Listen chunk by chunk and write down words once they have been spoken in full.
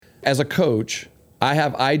as a coach, I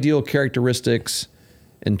have ideal characteristics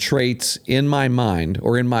and traits in my mind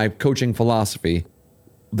or in my coaching philosophy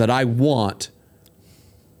that I want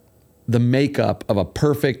the makeup of a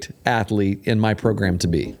perfect athlete in my program to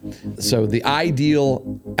be. So the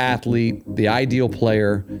ideal athlete, the ideal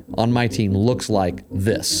player on my team looks like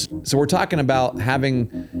this. So we're talking about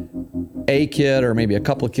having a kid or maybe a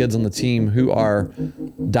couple of kids on the team who are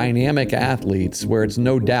dynamic athletes where it's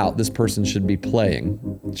no doubt this person should be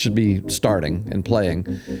starting and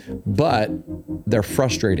playing, but they're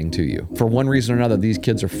frustrating to you. For one reason or another, these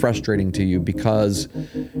kids are frustrating to you because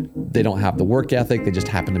they don't have the work ethic. They just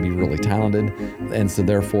happen to be really talented. And so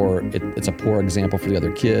therefore it's a poor example for the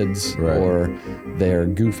other kids, right. Or they're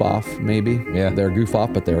goof off maybe. Yeah. They're goof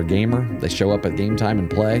off, but they're a gamer. They show up at game time and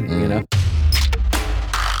play, you know?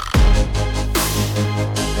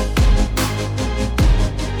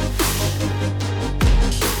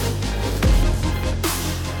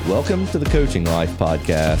 Welcome to the Coaching Life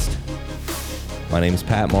Podcast. My name is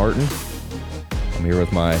Pat Martin. I'm here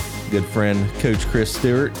with my good friend, Coach Chris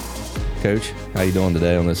Stewart. Coach, how you doing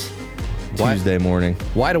today on this Tuesday morning?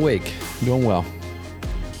 Wide awake, doing well.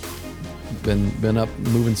 Been up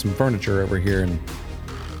moving some furniture over here in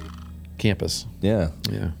campus. Yeah.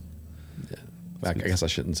 I guess I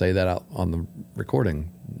shouldn't say that out on the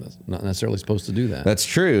recording. That's not necessarily supposed to do that. That's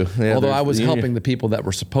true. Yeah, although I was helping the people that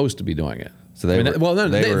were supposed to be doing it. So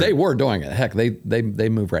they were doing it. Heck, they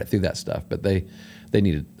moved right through that stuff, but they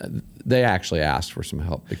actually asked for some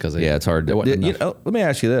help because it's hard to. Let me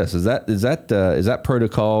ask you this: is that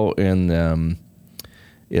protocol in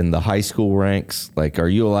the high school ranks? Like, are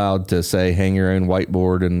you allowed to say hang your own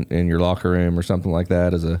whiteboard in your locker room or something like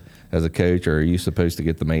that as a coach, or are you supposed to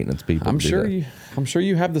get the maintenance people? I'm sure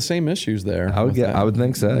you have the same issues there. I would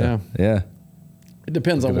think so. Yeah. It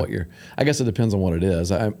depends on I guess it depends on what it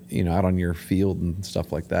is. Out on your field and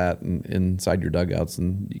stuff like that, and inside your dugouts,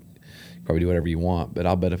 and you probably do whatever you want. But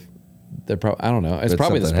I'll bet if they're probably, I don't know. It's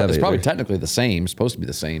probably technically the same. It's supposed to be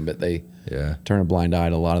the same, but they turn a blind eye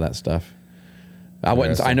to a lot of that stuff. I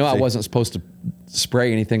wasn't supposed to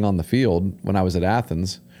spray anything on the field when I was at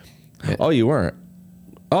Athens. Oh, you weren't?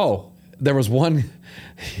 Oh, there was one.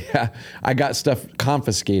 Yeah, I got stuff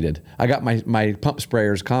confiscated. I got my pump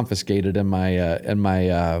sprayers confiscated, and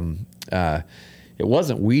it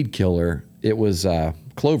wasn't weed killer. It was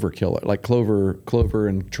clover killer, like clover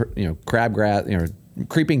and crabgrass,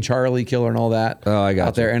 creeping Charlie killer and all that. Oh, I got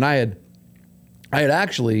out there. And I had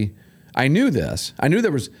actually, I knew this. I knew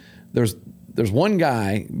there's one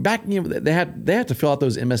guy back. They have to fill out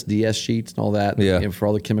those MSDS sheets and all that. For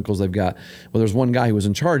all the chemicals they've got. Well, there's one guy who was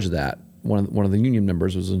in charge of that. One of the union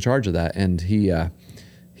members was in charge of that, and he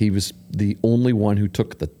was the only one who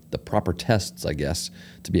took the proper tests, I guess,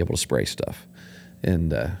 to be able to spray stuff.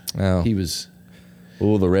 And he was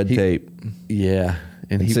the red tape. Yeah,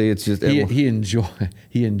 and he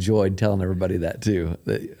enjoyed telling everybody that too.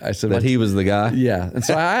 I said that he was the guy. Yeah, and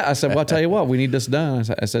so I said, well, I'll tell you what, we need this done.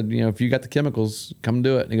 I said, if you got the chemicals, come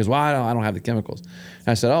do it. And he goes, well, I don't have the chemicals. And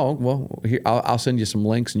I said, oh, well, here, I'll send you some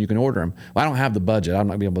links and you can order them. Well, I don't have the budget. I'm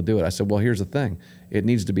not gonna be able to do it. I said, well, here's the thing, it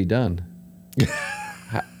needs to be done.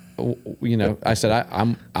 I said,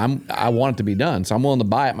 I want it to be done, so I'm willing to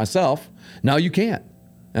buy it myself. No, you can't.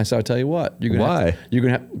 And so I tell you what, why? You're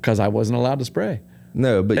gonna because I wasn't allowed to spray.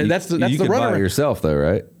 No, but that's the could buy it yourself though,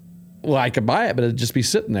 right? Well, I could buy it, but it'd just be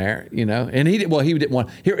sitting there, And he didn't want.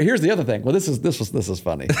 Here's the other thing. Well, this is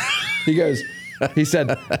funny. He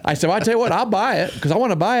said, I said, well, I tell you what, I'll buy it because I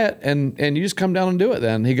want to buy it, and you just come down and do it.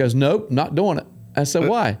 Then he goes, nope, not doing it. I said,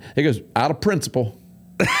 why? He goes, out of principle.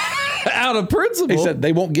 Out of principle. He said,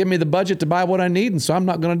 they won't give me the budget to buy what I need, and so I'm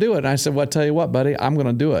not going to do it. And I said, well, I tell you what, buddy, I'm going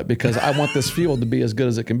to do it because I want this field to be as good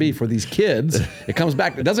as it can be for these kids. It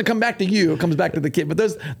doesn't come back to you. It comes back to the kid. But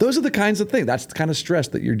those are the kinds of things. That's the kind of stress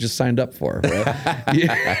that you're just signed up for, right?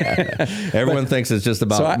 Everyone thinks it's just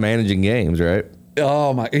about managing games, right?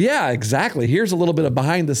 Oh my, yeah, exactly. Here's a little bit of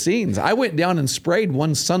behind the scenes. I went down and sprayed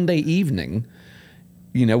one Sunday evening,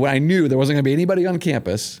 when I knew there wasn't going to be anybody on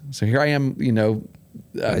campus. So here I am,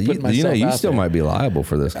 putting myself you out still there. might be liable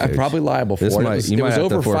for this. I'm probably liable for it. It was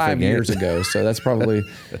over 5 years ago, so that's probably.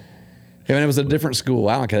 It was a different school.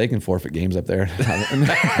 I don't care. They can forfeit games up there.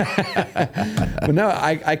 But no,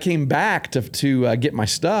 I came back to get my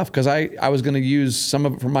stuff because I was going to use some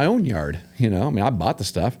of it from my own yard. I bought the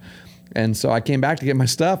stuff, and so I came back to get my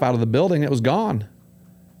stuff out of the building. It was gone,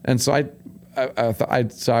 and so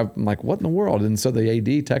I'm like, what in the world? And so the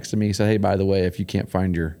AD texted me. He said, hey, by the way, if you can't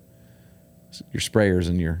find your sprayers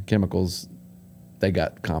and your chemicals, they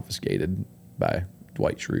got confiscated by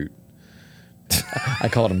Dwight Schrute. I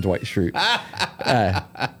called him Dwight Schrute.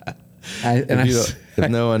 If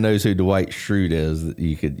no one knows who Dwight Schrute is,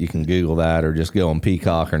 you can Google that or just go on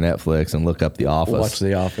Peacock or Netflix and look up The Office. Watch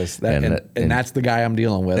The Office. And that's the guy I'm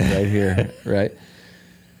dealing with right here, right?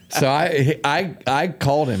 So I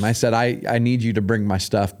called him. I said, I need you to bring my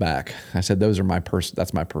stuff back. I said, those are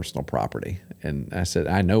that's my personal property. And I said,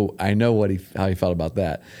 I know how he felt about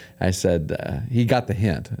that. I said, he got the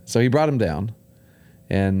hint. So he brought him down,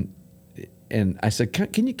 and I said,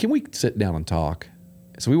 can we sit down and talk?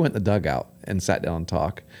 So we went in the dugout and sat down and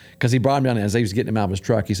talked, because he brought him down, and as he was getting him out of his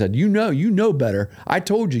truck, he said, you know better. I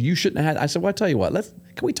told you shouldn't have had. I said, well, I tell you what,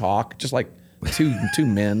 can we talk? Just like two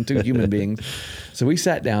men, two human beings. So we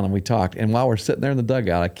sat down and we talked. And while we're sitting there in the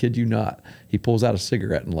dugout, I kid you not, he pulls out a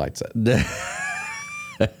cigarette and lights it.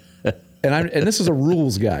 And this is a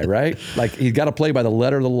rules guy, right? Like, he's got to play by the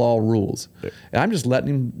letter of the law rules. And I'm just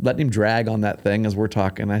letting him drag on that thing as we're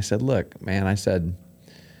talking. I said, look, man, I said,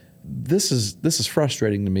 this is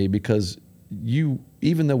frustrating to me, because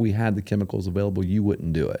even though we had the chemicals available, you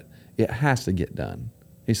wouldn't do it. It has to get done.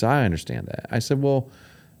 He said, I understand that. I said, well,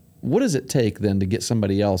 what does it take then to get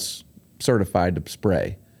somebody else certified to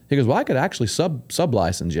spray? He goes, well, I could actually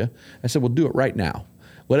sub-license you. I said, well, do it right now.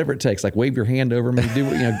 Whatever it takes, like wave your hand over me,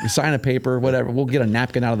 sign a paper, whatever. We'll get a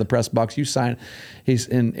napkin out of the press box. You sign. He's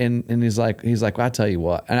like, well, I tell you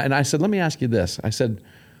what. And I said, let me ask you this. I said,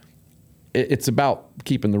 it's about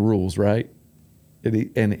keeping the rules, right? And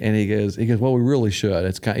he goes, well, we really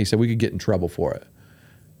should. He said, we could get in trouble for it.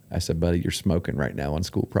 I said, buddy, you're smoking right now on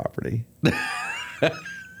school property.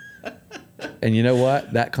 And you know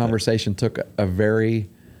what? That conversation took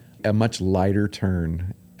a much lighter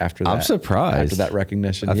turn after that. I'm surprised. After that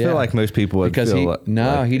recognition. I feel like most people would feel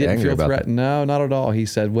he didn't feel threatened. That. No, not at all. He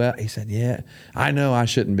said, yeah, I know I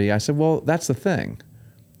shouldn't be. I said, well, that's the thing.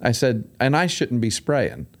 I said, and I shouldn't be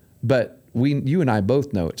spraying, but you and I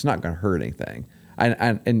both know it's not going to hurt anything.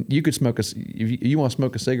 And you could smoke if you want to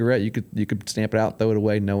smoke a cigarette, you could stamp it out, throw it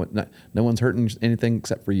away. No one's hurting anything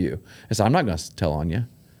except for you. I said, I'm not going to tell on you.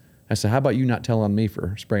 I said, how about you not tell on me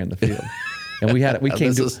for spraying the field? And we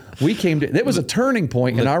came to it was a turning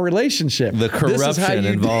point in our relationship. The corruption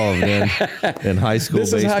involved in high school.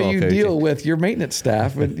 This is how you coaching. deal with your maintenance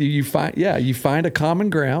staff. And you find a common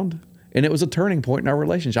ground, and it was a turning point in our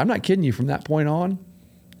relationship. I'm not kidding you. From that point on,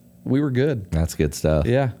 we were good. That's good stuff.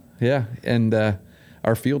 Yeah, and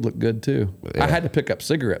our field looked good too. Yeah. I had to pick up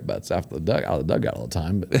cigarette butts out of the dugout all the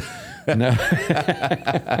time, but no.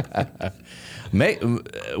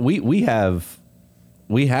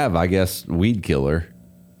 We have, I guess, weed killer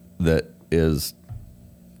that is,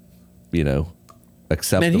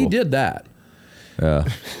 acceptable. Man, he did that. Yeah.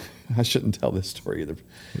 I shouldn't tell this story either.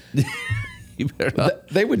 You better not.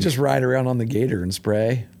 They would just ride around on the gator and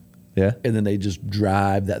spray. Yeah. And then they just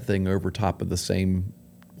drive that thing over top of the same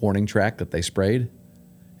warning track that they sprayed.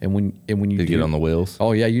 And when you get on the wheels.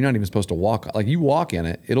 Oh yeah, you're not even supposed to walk. Like, you walk in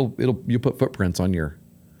it, you put footprints on your.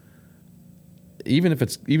 Even if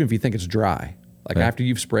you think it's dry, like after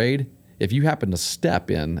you've sprayed, if you happen to step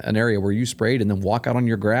in an area where you sprayed and then walk out on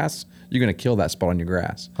your grass, you're going to kill that spot on your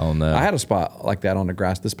grass. Oh no! I had a spot like that on the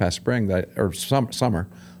grass this past spring summer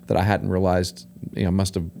that I hadn't realized.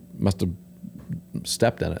 Must have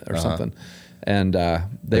stepped in it or something, and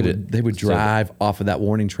they would drive off of that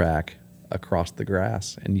warning track across the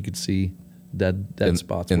grass, and you could see dead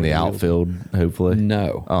spots in the outfield. Hopefully,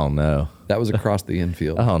 no. Oh no! That was across the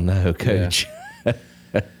infield. Oh no, coach. Yeah.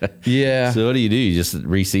 Yeah. So what do? You just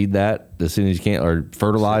reseed that as soon as you can, or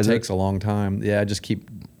fertilize it? It takes a long time. Yeah, just keep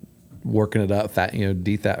working it up.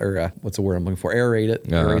 What's the word I'm looking for? Aerate it.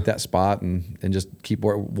 Aerate that spot and just keep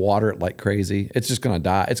water it like crazy. It's just going to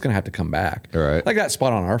die. It's going to have to come back. All right. Like that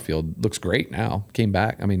spot on our field looks great now. Came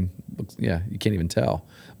back. I mean, you can't even tell.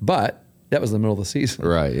 But that was the middle of the season.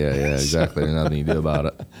 Right. Yeah. Exactly. There's nothing you do about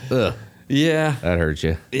it. Ugh. Yeah. That hurts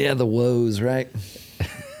you. Yeah. The woes, right?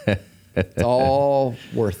 It's all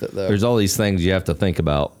worth it, though. There's all these things you have to think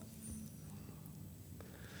about.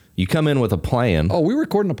 You come in with a plan. Oh, we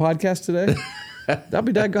recording a podcast today? That'll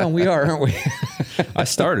be daggone. We are, aren't we? I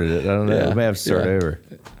started it. I don't know. Yeah. We may have to start over.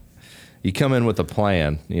 You come in with a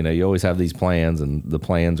plan. You always have these plans, and the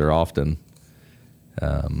plans are often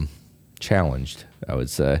challenged, I would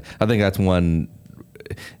say. I think that's one.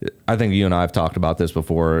 I think you and I have talked about this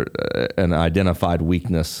before. An identified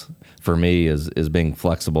weakness for me is being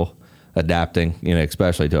flexible, adapting,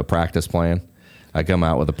 especially to a practice plan. I come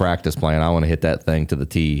out with a practice plan. I want to hit that thing to the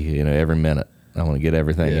T, every minute. I want to get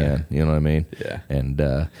everything in. You know what I mean? Yeah.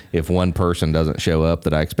 And if one person doesn't show up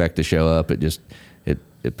that I expect to show up, it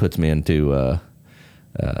puts me into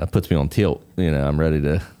puts me on tilt. I'm ready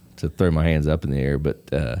to throw my hands up in the air. But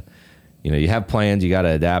you have plans. You got to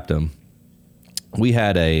adapt them. we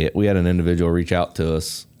had an individual reach out to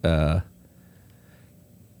us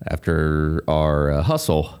after our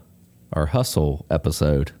hustle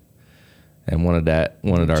episode, and wanted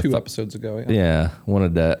our 2 episodes ago.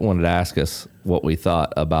 wanted to ask us what we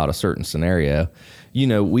thought about a certain scenario.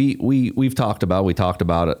 We've talked about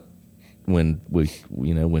it when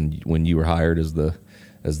you were hired as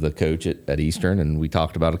the coach at Eastern, and we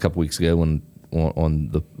talked about it a couple weeks ago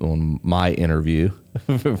on my interview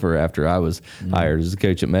for after I was hired as a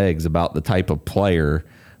coach at Megs, about the type of player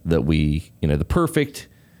that the perfect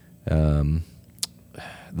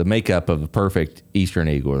the makeup of the perfect Eastern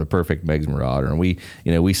Eagle or the perfect Megs Marauder. And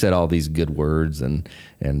we said all these good words and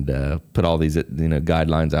put all these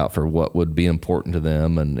guidelines out for what would be important to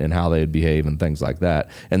them and how they'd behave and things like that.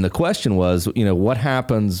 And the question was, what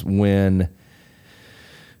happens when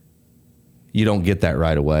you don't get that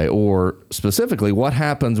right away? Or specifically, what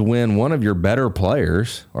happens when one of your better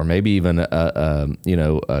players, or maybe even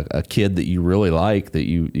a kid that you really like, that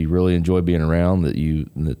you really enjoy being around, that you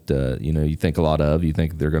think a lot of, you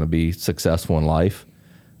think they're going to be successful in life,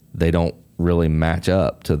 they don't really match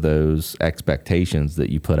up to those expectations that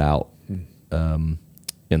you put out in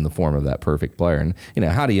the form of that perfect player? And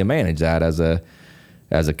how do you manage that as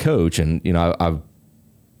a coach? And I've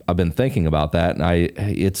been thinking about that, and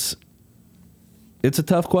it's a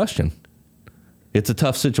tough question. It's a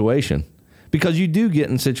tough situation, because you do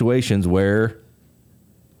get in situations where,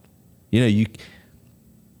 you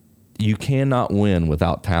cannot win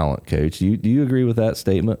without talent, Coach. Do you agree with that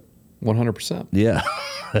statement? 100%. Yeah.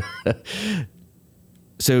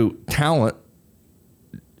 So talent,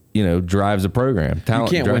 drives a program.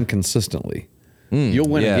 Talent you can't win consistently. You'll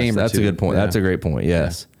win a game or that's two. a good point. Yeah. That's a great point.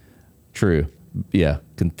 Yes. Yeah. True. Yeah.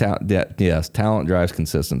 Yes. Talent drives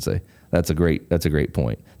consistency. That's a great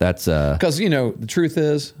point. That's because the truth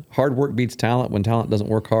is, hard work beats talent when talent doesn't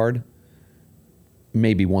work hard.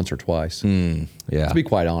 Maybe once or twice. Yeah. To be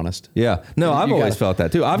quite honest. Yeah. No, I've always felt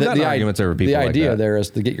that too. I've got arguments over people. The like idea that. there is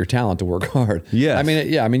to get your talent to work hard. Yes.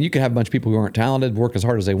 I mean, you can have a bunch of people who aren't talented, work as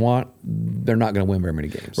hard as they want. They're not going to win very many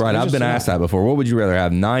games. Right. I've been asked that before. What would you rather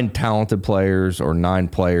have, 9 talented players or 9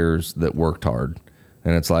 players that worked hard?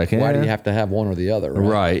 And it's like, why do you have to have one or the other?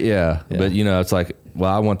 Right. Yeah. But it's like,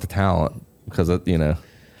 well, I want the talent because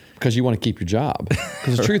because you want to keep your job.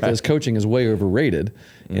 Because the truth is, coaching is way overrated.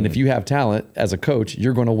 And if you have talent as a coach,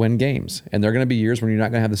 you're going to win games. And there are going to be years when you're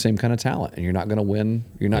not going to have the same kind of talent, and you're not going to win.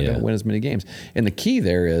 You're not going to win as many games. And the key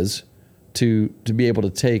there is to be able to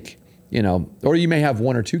take, or you may have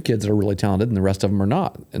 1 or 2 kids that are really talented, and the rest of them are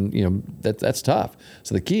not. And that's tough.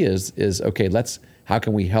 So the key is okay. How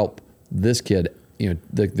can we help this kid?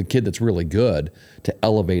 The kid that's really good, to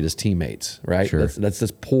elevate his teammates, right? Sure. Let's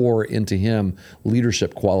just pour into him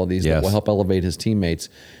leadership qualities that will help elevate his teammates.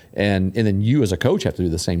 And then you as a coach have to do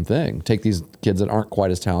the same thing. Take these kids that aren't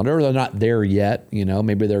quite as talented, or they're not there yet,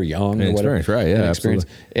 maybe they're young or whatever. Right, yeah, experience,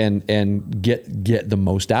 and get the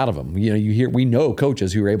most out of them. We know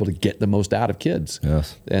coaches who are able to get the most out of kids.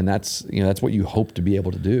 Yes. And that's what you hope to be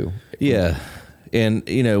able to do. Yeah. And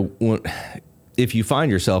if you find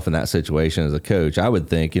yourself in that situation as a coach, I would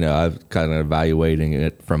think, I've kind of evaluating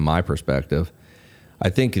it from my perspective. I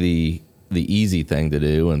think the easy thing to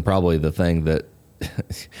do, and probably the thing that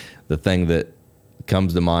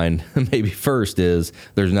comes to mind maybe first, is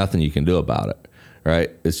there's nothing you can do about it, right?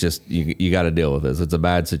 It's just you got to deal with this. It's a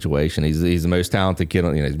bad situation. He's the most talented kid.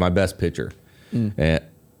 He's my best pitcher, and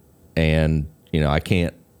I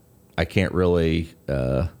can't really.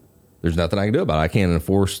 There's nothing I can do about it. I can't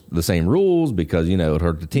enforce the same rules because, it'll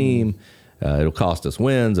hurt the team. It'll cost us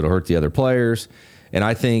wins. It'll hurt the other players. And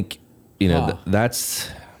I think, that's...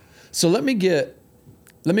 So let me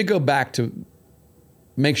go back to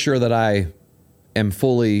make sure that I am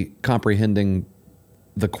fully comprehending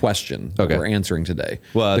the question that we're answering today.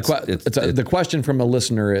 Well, the question from a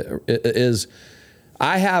listener is,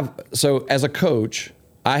 as a coach,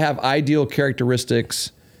 I have ideal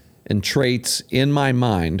characteristics and traits in my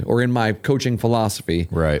mind or in my coaching philosophy,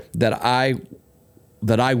 right, that I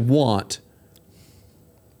want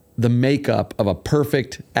the makeup of a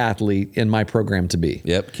perfect athlete in my program to be.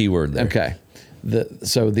 Yep, keyword there. Okay.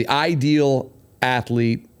 So the ideal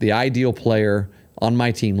athlete, the ideal player on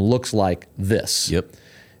my team looks like this. Yep.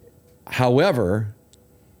 However,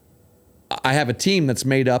 I have a team that's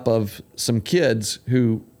made up of some kids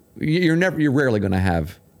who you're rarely going to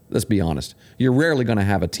have. Let's be honest. You're rarely going to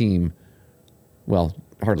have a team. Well,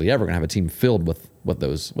 hardly ever going to have a team filled with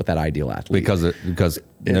that ideal athlete because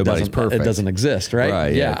nobody's perfect. It doesn't exist, right?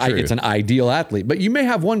 Right. Yeah. It's an ideal athlete, but you may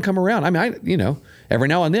have one come around. I mean, every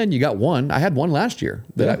now and then you got one. I had one last year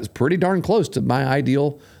that was pretty darn close to my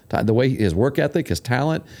ideal The way his work ethic, his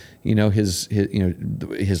talent, his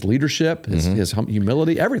leadership, his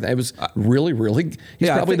humility, everything. It was really, really. He's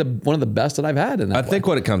probably one of the best that I've had in that. I think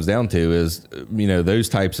what it comes down to is, those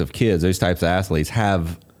types of kids, those types of athletes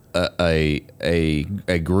have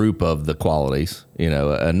a group of the qualities,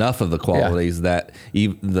 enough of the qualities that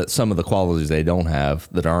some of the qualities they don't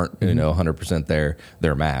have that aren't 100% there,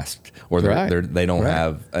 they're masked, or they don't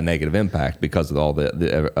have a negative impact because of all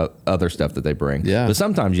the other stuff that they bring. Yeah. But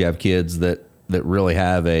sometimes you have kids that really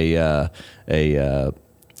have a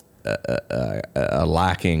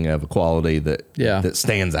lacking of a quality that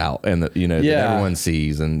stands out and that that everyone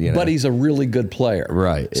sees, and But he's a really good player,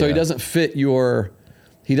 right? So he doesn't fit your.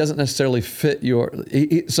 He doesn't necessarily fit your.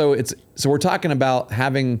 So we're talking about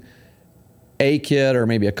having a kid or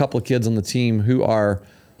maybe a couple of kids on the team who are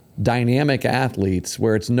dynamic athletes,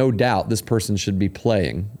 where it's no doubt this person should be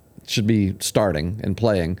starting and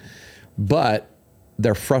playing, but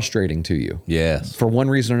they're frustrating to you. Yes. For one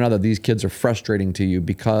reason or another, these kids are frustrating to you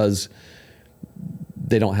because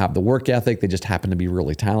they don't have the work ethic. They just happen to be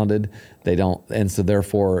really talented. They don't, and so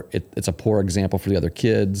therefore it's a poor example for the other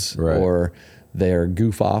kids, right. Or they're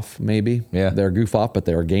goof off, maybe. Yeah. They're a goof off, but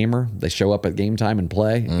they're a gamer. They show up at game time and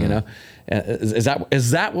play. Is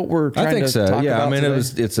that what we're trying to talk about? Yeah, I mean,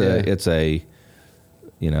 today? it's a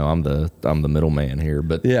I'm the middleman here,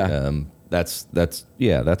 but that's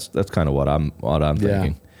kind of what I'm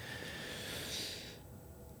thinking.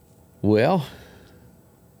 Well,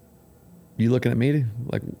 you looking at me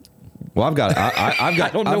like? Well, I've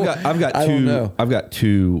got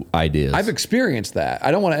two ideas. I've experienced that.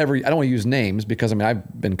 I don't want to use names because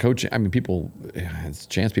I've been coaching. People, it's a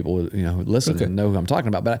chance people listen and know who I'm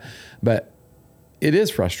talking about. But it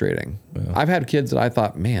is frustrating. Yeah. I've had kids that I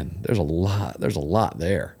thought, man, there's a lot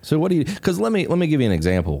there. So what do you? Because let me give you an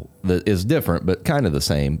example that is different but kind of the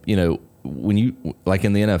same. When you, like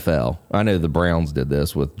in the NFL, I know the Browns did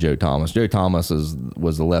this with Joe Thomas. Joe Thomas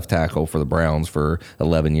was the left tackle for the Browns for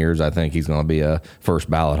 11 years. I think he's going to be a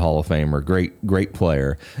first ballot Hall of Famer. Great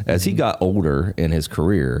player. As he got older in his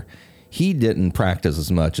career, he didn't practice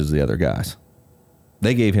as much as the other guys.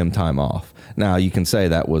 They gave him time off. Now, you can say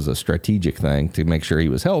that was a strategic thing to make sure he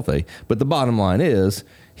was healthy, but the bottom line is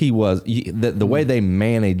the way they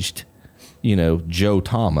managed, Joe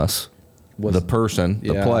Thomas, the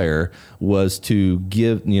player, was to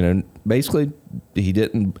give, basically he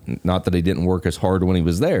didn't, not that he didn't work as hard when he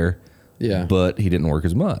was there, but he didn't work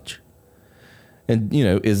as much. And,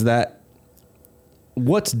 is that,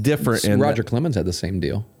 what's different? Roger Clemens had the same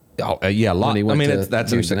deal. Oh, yeah, a lot. I mean,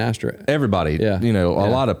 that's Houston Astros. Everybody, a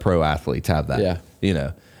lot of pro athletes have that.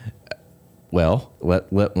 Yeah. Well,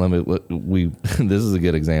 let me. This is a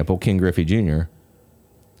good example. King Griffey Jr.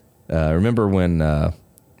 Remember when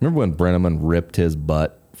Brenneman ripped his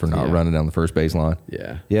butt for not running down the first baseline?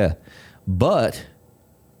 Yeah. But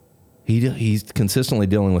he's consistently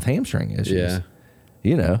dealing with hamstring issues.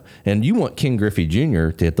 Yeah. And you want King Griffey Jr.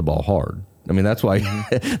 to hit the ball hard. I mean, that's why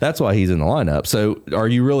he's in the lineup. So are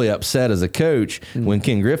you really upset as a coach when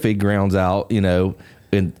King Griffey grounds out,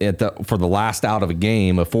 for the last out of a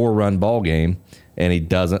game, a 4-run ball game, and he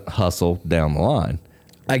doesn't hustle down the line?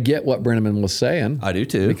 I get what Brenneman was saying. I do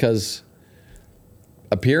too. Because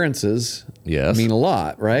appearances mean a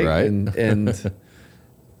lot, right? Right. And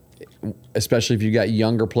especially if you got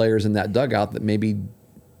younger players in that dugout that maybe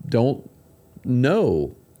don't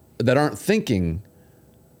know, that aren't thinking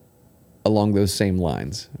along those same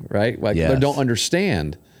lines, right? Like they don't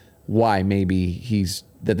understand why maybe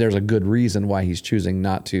there's a good reason why he's choosing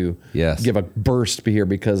not to give a burst here,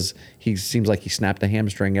 because he seems like he snapped a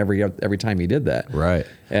hamstring every time he did that. Right.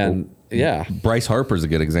 And Bryce Harper's a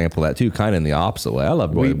good example of that too, kind of in the opposite way. I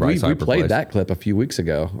love the way Bryce Harper plays. We played that clip a few weeks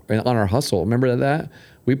ago on our hustle. Remember that?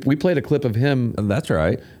 We played a clip of him. That's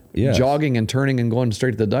right. Yes. Jogging and turning and going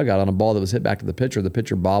straight to the dugout on a ball that was hit back to the pitcher. The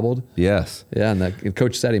pitcher bobbled. Yes. Yeah, and the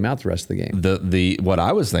coach sat him out the rest of the game. The what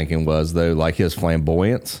I was thinking was, though, like his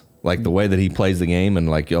flamboyance, like the way that he plays the game, and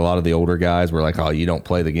like a lot of the older guys were like, "Oh, you don't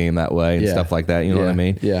play the game that way," and stuff like that. You know what I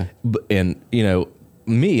mean? Yeah. And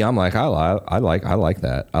me, I'm like, I like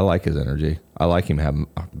that. I like his energy. I like him having.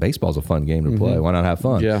 Baseball's a fun game to play. Why not have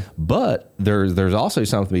fun? Yeah. But there's also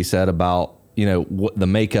something to be said about what the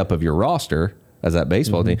makeup of your roster as that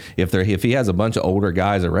baseball team. If he has a bunch of older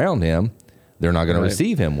guys around him, they're not going to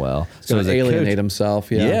receive him well. So as alienate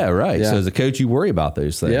himself. Yeah, right. Yeah. So as a coach, you worry about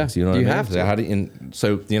those things. Yeah. You know what I mean? Have to. That's how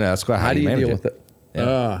do you deal with it?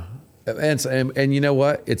 Yeah. And you know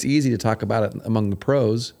what? It's easy to talk about it among the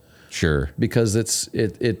pros, Sure. Because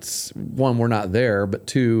it's one, we're not there, but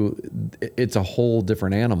two, it's a whole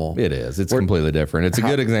different animal. It is. It's completely different. It's a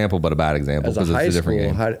good example, but a bad example because it's a different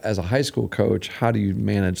game. As a high school coach, how do you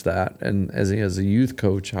manage that? And as a youth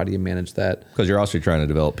coach, how do you manage that? Because you're also trying to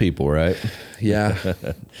develop people, right? Yeah.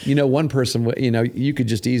 One person, you could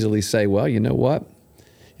just easily say, well, you know what?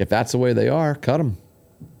 If that's the way they are, cut them.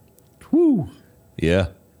 Whew. Yeah.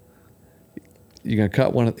 You're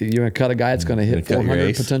gonna cut a guy that's gonna hit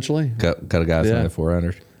 400 potentially. Cut a guy that's at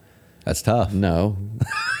 400. That's tough. No.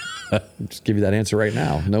 Just give you that answer right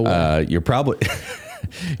now. No way. You're probably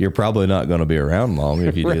not going to be around long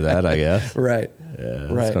if you do that, I guess. Right. Yeah,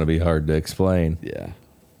 it's going to be hard to explain. Yeah.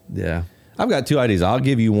 Yeah. I've got two ideas. I'll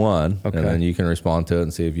give you one, okay, and then you can respond to it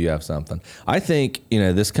and see if you have something. I think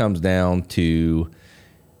this comes down to,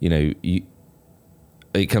 it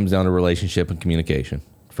comes down to relationship and communication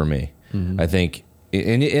for me. Mm-hmm. I think,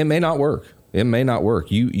 and it may not work. It may not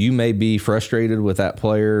work. You may be frustrated with that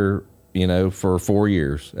player, for 4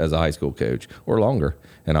 years as a high school coach or longer,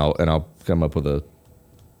 and I'll come up with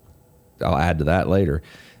I'll add to that later.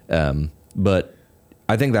 But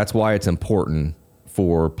I think that's why it's important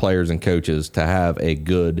for players and coaches to have a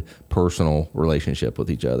good personal relationship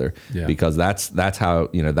with each other, because that's how,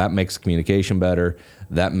 that makes communication better.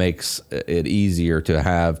 That makes it easier to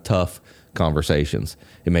have tough conversations.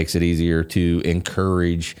 It makes it easier to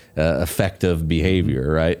encourage effective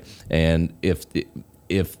behavior, right? And if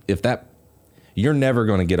that, you're never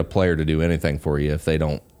going to get a player to do anything for you if they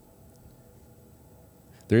don't.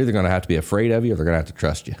 They're either going to have to be afraid of you or they're going to have to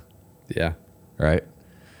trust you. Yeah. Right.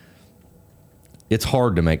 It's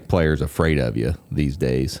hard to make players afraid of you these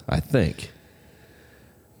days, I think.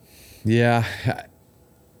 Yeah.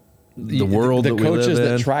 The world the that we live in. coaches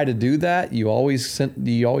that try to do that, you always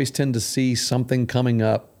tend to see something coming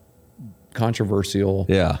up controversial.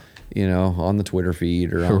 Yeah. On the Twitter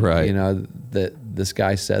feed or on, that this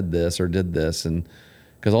guy said this or did this, and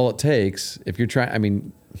because all it takes, if you're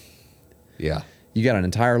trying, yeah, you got an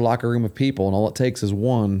entire locker room of people, and all it takes is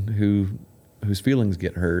one whose feelings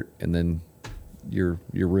get hurt, and then you're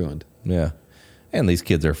ruined. Yeah, and these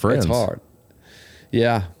kids are friends. It's hard.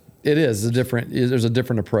 Yeah, it is there's a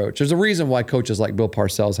different approach. There's a reason why coaches like Bill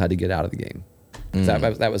Parcells had to get out of the game.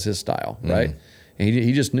 That was his style, right? And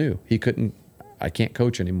he just knew he couldn't. I can't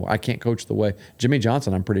coach anymore. I can't coach the way Jimmy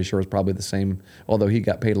Johnson, I'm pretty sure, is probably the same, although he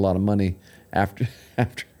got paid a lot of money after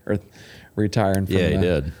retiring from he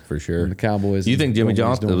did, for sure. From the Cowboys. You think Jimmy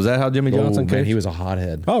Johnson, was that how Jimmy Johnson coached? Man, he was a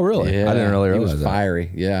hothead. Oh, really? Yeah, I didn't really realize that. He was fiery,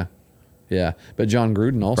 yeah. Yeah. But John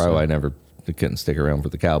Gruden also. Probably I couldn't stick around for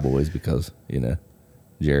the Cowboys because,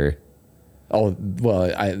 Jerry. Oh, well,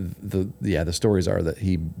 the stories are that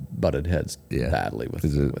he butted heads badly with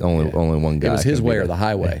only one guy. It was his way or the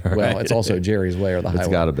highway. Right. Well, it's also Jerry's way or the highway.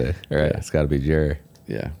 It's got to be. Right. Yeah. It's got to be Jerry.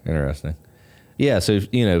 Yeah. Interesting. Yeah, so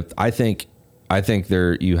I think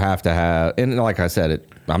there you have to have, and like I said,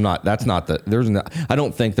 I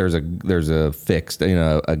don't think there's a fixed,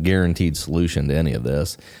 a guaranteed solution to any of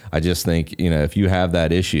this. I just think, if you have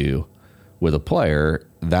that issue with a player,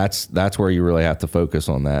 that's where you really have to focus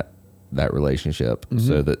on that relationship,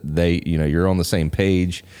 so that they, you're on the same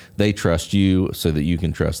page. They trust you so that you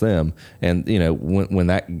can trust them. And, when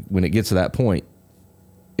it gets to that point,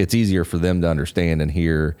 it's easier for them to understand and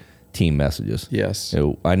hear team messages. Yes.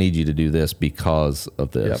 I need you to do this because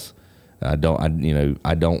of this. Yep.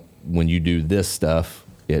 I don't, when you do this stuff,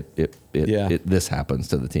 this happens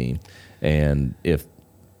to the team. And if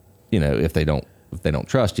they don't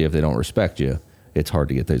trust you, if they don't respect you, it's hard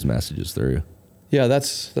to get those messages through. Yeah,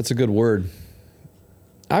 that's a good word.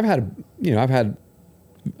 I've had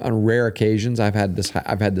on rare occasions I've had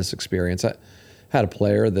this experience. I had a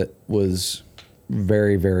player that was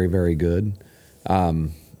very, very, very good.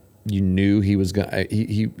 You knew he was going.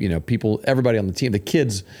 Everybody on the team, the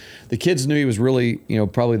kids knew he was really,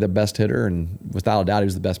 probably the best hitter, and without a doubt he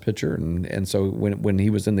was the best pitcher. And so when he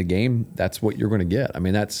was in the game, that's what you're going to get. I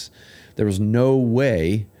mean, there was no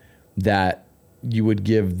way that you would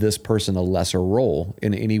give this person a lesser role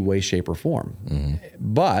in any way, shape, or form. Mm-hmm.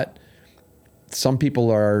 But some people,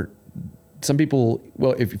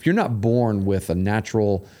 well, if you're not born with a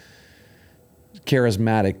natural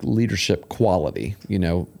charismatic leadership quality,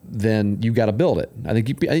 then you got to build it. I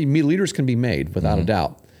think leaders can be made without a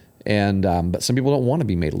doubt. And, but some people don't want to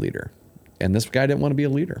be made a leader. And this guy didn't want to be a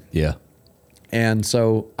leader. Yeah. And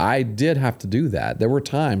so I did have to do that. There were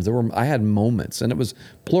times, I had moments, and it was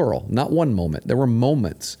plural, not one moment. There were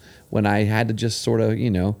moments when I had to just sort of,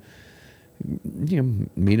 meet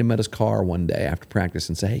him at his car one day after practice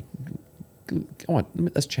and say, hey,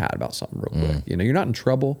 let's chat about something real quick. You know, you're not in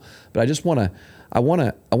trouble, but I want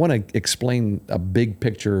to explain a big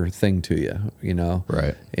picture thing to you, you know?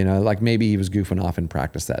 Right. You know, like maybe he was goofing off in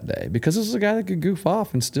practice that day because this is a guy that could goof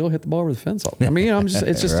off and still hit the ball over the fence. I mean, you know,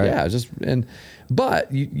 it's just, Right.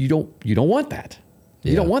 but you don't want that.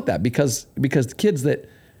 You don't want that because the kids that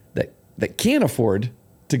can't afford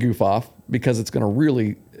to goof off because it's going to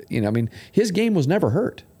really, you know, I mean, his game was never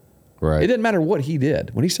hurt. Right. It didn't matter what he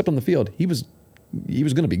did. When he stepped on the field, he was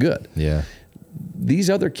going to be good. Yeah. These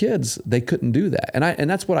other kids, they couldn't do that. And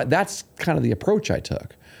that's kind of the approach I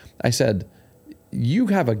took. I said, you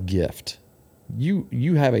have a gift. You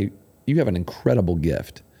have an incredible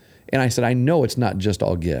gift. And I said, I know it's not just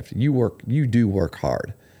all gift. You do work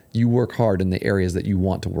hard. You work hard in the areas that you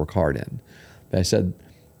want to work hard in. But I said,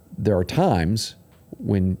 there are times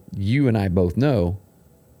when you and I both know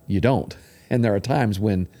you don't. And there are times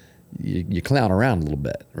when you clown around a little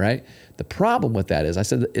bit, right? The problem with that is, I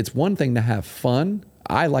said, it's one thing to have fun.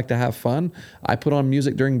 I like to have fun. I put on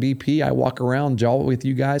music during BP. I walk around, jaw with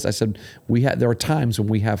you guys. I said, there are times when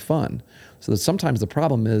we have fun. So that sometimes the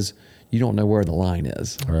problem is you don't know where the line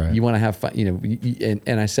is. Right. You want to have fun, you know.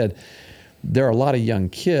 And I said, there are a lot of young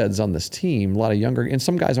kids on this team, a lot of younger, and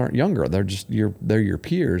some guys aren't younger. They're just they're your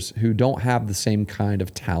peers who don't have the same kind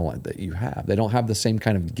of talent that you have. They don't have the same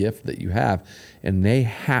kind of gift that you have, and they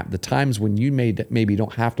have the times when you maybe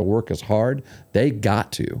don't have to work as hard. They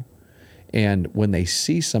got to, and when they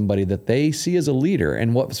see somebody that they see as a leader,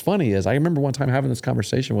 and what was funny is I remember one time having this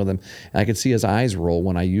conversation with him, and I could see his eyes roll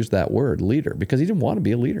when I used that word, leader, because he didn't want to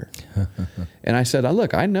be a leader. And I said,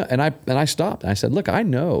 look, I know, and I stopped. And I said, look, I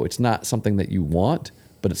know it's not something that you want,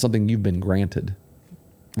 but it's something you've been granted,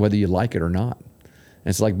 whether you like it or not. And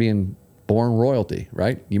it's like being born royalty,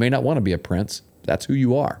 right? You may not want to be a prince. That's who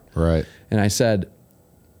you are. Right. And I said,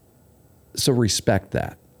 so respect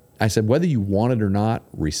that. I said, whether you want it or not,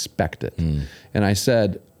 respect it. And I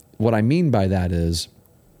said, what I mean by that is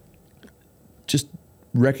just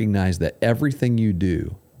recognize that everything you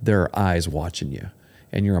do, there are eyes watching you,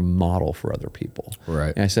 and you're a model for other people.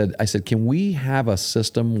 Right. And I said, can we have a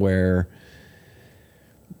system where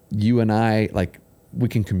you and I, like, we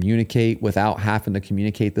can communicate without having to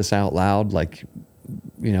communicate this out loud? Like,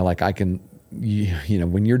 you know, like I can, you know,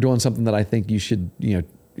 when you're doing something that I think you should, you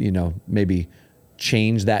know, maybe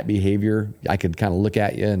change that behavior, I could kind of look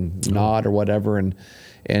at you and nod or whatever. And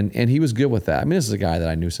he was good with that. I mean, this is a guy that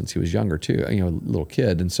I knew since he was younger too, you know, a little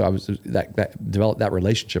kid. And so I was, that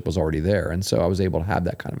relationship was already there. And so I was able to have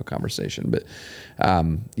that kind of a conversation. But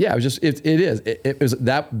yeah, it was just, it was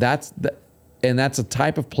and that's a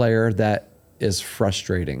type of player that is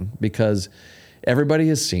frustrating because everybody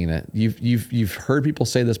has seen it. You've heard people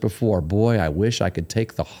say this before. Boy, I wish I could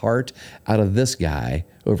take the heart out of this guy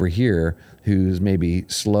over here who's maybe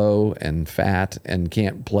slow and fat and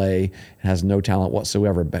can't play and has no talent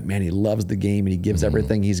whatsoever. But man, he loves the game and he gives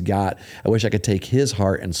everything he's got. I wish I could take his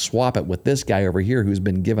heart and swap it with this guy over here who's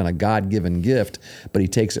been given a God-given gift, but he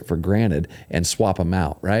takes it for granted and swap him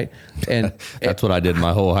out, right? And that's what I did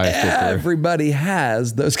my whole high school career. Everybody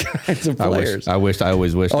has those kinds of players. I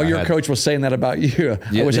always wished. Oh, your coach was saying that about you.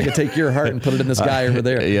 I wish I could take your heart and put it in this guy over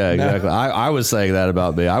there. Yeah, exactly. No. I was saying that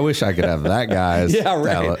about me. I wish I could have that guy's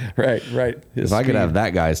talent. Right. If I could have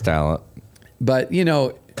that guy's talent. But, you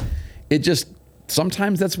know, it just,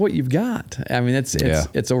 sometimes that's what you've got. I mean, it's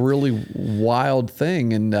a really wild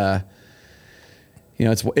thing. And, you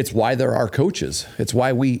know, it's why there are coaches. It's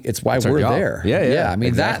why we're there. Yeah. I mean,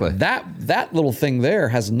 exactly. that little thing there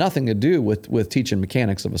has nothing to do with teaching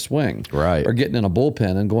mechanics of a swing, right? Or getting in a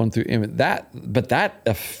bullpen and going through that. But that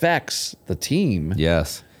affects the team.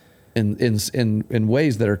 Yes. In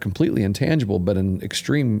ways that are completely intangible, but in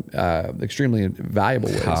extremely valuable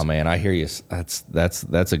ways. Oh man, I hear you.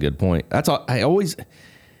 That's a good point. That's all. I always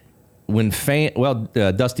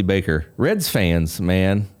Dusty Baker, Reds fans,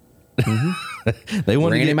 man. They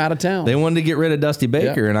wanted ran him out of town. They wanted to get rid of Dusty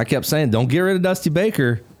Baker, and I kept saying, "Don't get rid of Dusty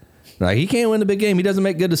Baker. Like, he can't win the big game. He doesn't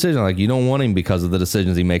make good decisions. Like, you don't want him because of the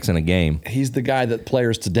decisions he makes in a game." He's the guy that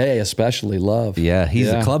players today especially love. Yeah, he's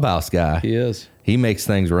a clubhouse guy. He is. He makes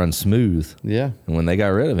things run smooth. Yeah. And when they got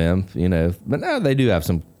rid of him, you know, but now they do have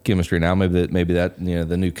some chemistry now. Maybe that you know,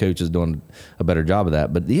 the new coach is doing a better job of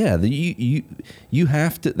that. But yeah, you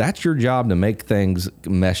have to. That's your job, to make things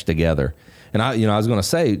mesh together. And I was going to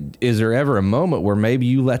say, is there ever a moment where maybe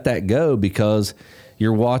you let that go because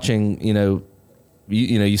you're watching,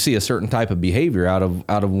 you see a certain type of behavior out of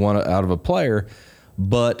a player,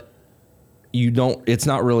 but it's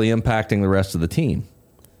not really impacting the rest of the team.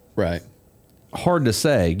 Right. Hard to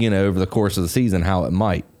say, over the course of the season how it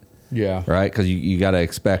might. Yeah. Right. Because you got to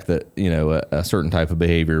expect that, a certain type of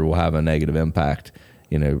behavior will have a negative impact,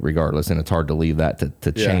 regardless. And it's hard to leave that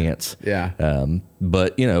to chance. Yeah.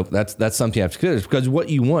 But that's something you have to consider, because what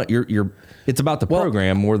you want, it's about the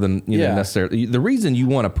program more than necessarily. The reason you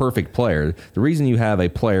want a perfect player, the reason you have a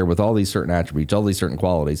player with all these certain attributes, all these certain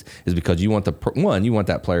qualities, is because you want you want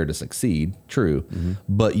that player to succeed. True,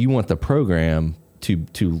 but you want the program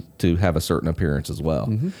to have a certain appearance as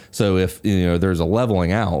well. So if there's a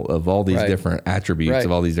leveling out of all these different attributes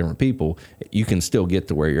of all these different people, you can still get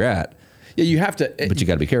to where you're at. Yeah, you have to, but you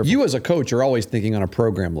got to be careful. You as a coach are always thinking on a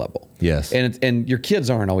program level. Yes, and your kids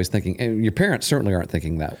aren't always thinking, and your parents certainly aren't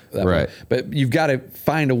thinking that right. way. But you've got to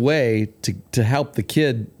find a way to help the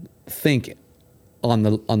kid think on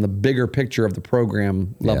the bigger picture of the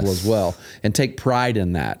program level as well, and take pride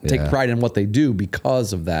in that. Take pride in what they do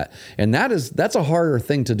because of that. And that's a harder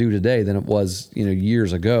thing to do today than it was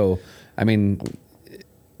years ago. I mean,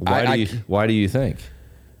 why do you think?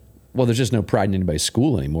 Well, there's just no pride in anybody's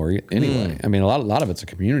school anymore. Anyway, I mean, a lot of it's a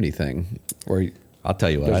community thing. Where I'll tell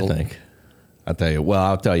you what I think. I'll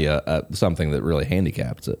tell you something that really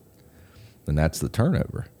handicaps it, and that's the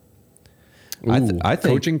turnover. Ooh, I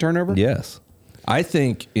think coaching turnover. Yes, I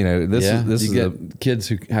think this is you get kids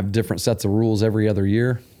who have different sets of rules every other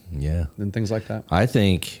year. Yeah, and things like that. I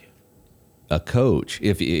think a coach,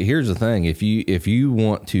 here's the thing, if you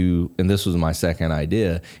want to, and this was my second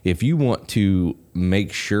idea, if you want to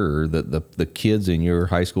make sure that the kids in your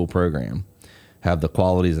high school program have the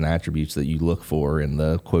qualities and attributes that you look for in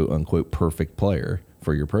the quote unquote perfect player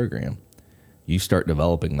for your program, you start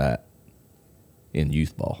developing that in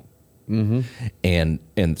youth ball. And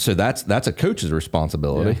so that's a coach's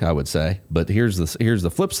responsibility, I would say. But here's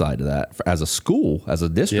the flip side to that. As a school, as a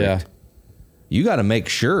district, you got to make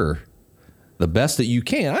sure the best that you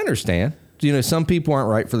can. I understand. Some people aren't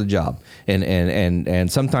right for the job,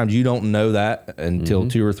 and sometimes you don't know that until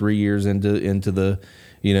 2 or 3 years into it,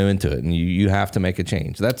 and you have to make a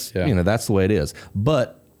change. That's that's the way it is.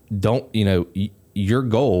 But don't your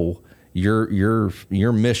goal, your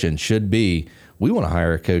mission should be, we want to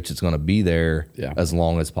hire a coach that's going to be there as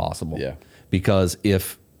long as possible. Yeah, because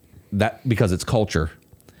it's culture,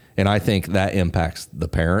 and I think that impacts the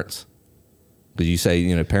parents. Because you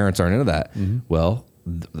say, parents aren't into that. Well,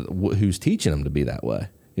 who's teaching them to be that way?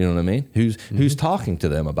 You know what I mean? Who's talking to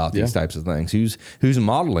them about these types of things? Who's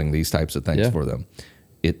modeling these types of things for them?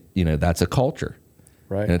 That's a culture,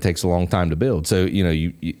 right? And it takes a long time to build. So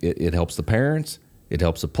it helps the parents, it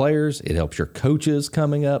helps the players, it helps your coaches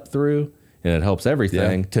coming up through, and it helps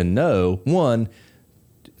everything to know, one,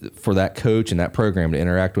 for that coach and that program to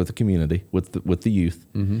interact with the community, with the youth,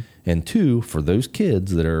 and two, for those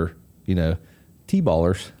kids that are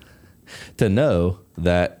T-ballers, to know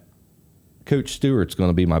that Coach Stewart's going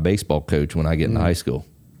to be my baseball coach when I get into high school.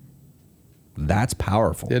 That's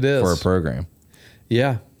powerful. It is for a program.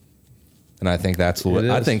 Yeah, and I think that's what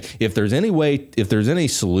I think. If there's any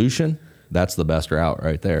solution, that's the best route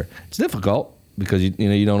right there. It's difficult because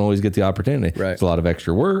you don't always get the opportunity. Right. It's a lot of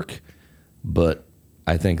extra work, but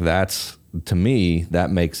I think to me that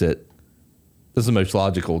makes it. This is the most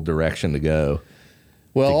logical direction to go.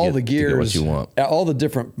 Well, all the gears, all the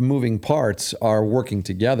different moving parts are working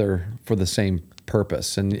together for the same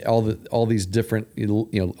purpose, and all these different,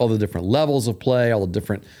 all the different levels of play, all the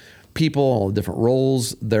different people, all the different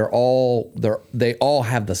roles. They all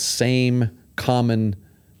have the same common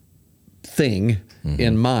thing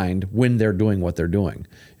in mind when they're doing what they're doing,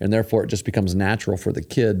 and therefore it just becomes natural for the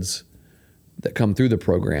kids that come through the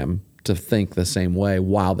program to think the same way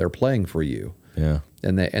while they're playing for you. Yeah.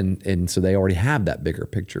 And so they already have that bigger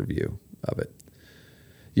picture view of it.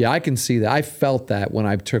 Yeah, I can see that. I felt that when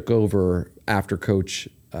I took over after Coach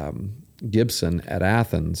Gibson at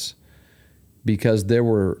Athens, because there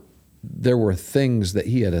were things that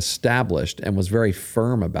he had established and was very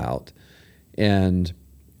firm about, and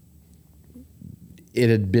it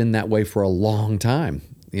had been that way for a long time.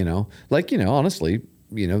 Honestly.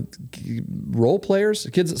 Role players,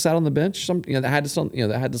 kids that sat on the bench, that had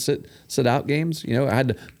to sit out games, had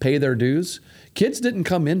to pay their dues. Kids didn't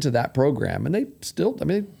come into that program, and they still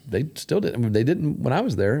didn't. They didn't when I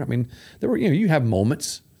was there. I mean, there were, you have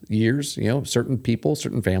moments, years, certain people,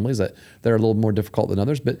 certain families that are a little more difficult than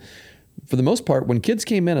others. But for the most part, when kids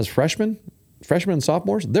came in as freshmen and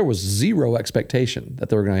sophomores, there was zero expectation that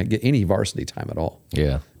they were going to get any varsity time at all.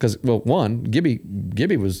 Yeah. Because, well, one, Gibby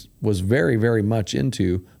was very, very much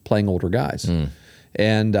into playing older guys.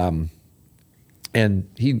 And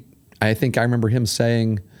I think I remember him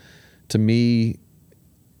saying to me,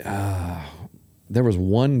 there was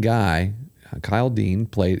one guy, Kyle Dean,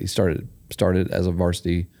 he started as a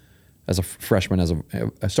varsity as a freshman.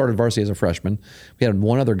 I started varsity as a freshman. We had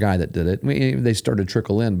one other guy that did it. I mean, they started to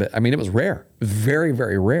trickle in, but I mean, it was rare, very,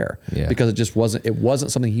 very rare, because it just wasn't. It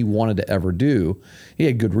wasn't something he wanted to ever do. He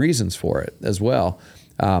had good reasons for it as well,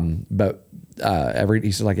 but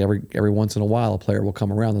he said, like every once in a while, a player will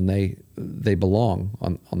come around and they belong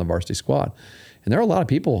on the varsity squad. And there are a lot of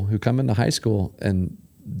people who come into high school and,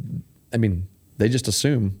 I mean, they just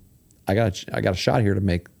assume I got a shot here to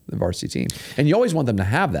make the varsity team. And you always want them to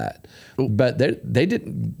have that, but they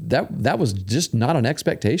didn't. That was just not an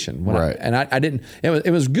expectation. Right. I didn't.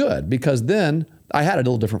 It was good because then I had a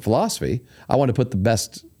little different philosophy. I wanted to put the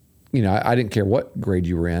best. I didn't care what grade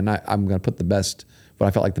you were in. I'm going to put the best. What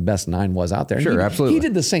I felt like the best 9 was out there. And sure, absolutely. He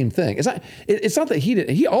did the same thing. It's not that he did.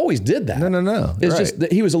 He always did that. No. It's just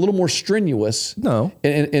that he was a little more strenuous. No.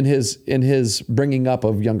 In his bringing up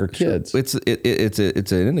of younger kids. Sure. It's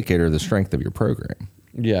an indicator of the strength of your program.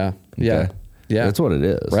 Yeah. Okay? Yeah. That's what it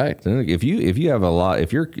is. Right. If you have a lot,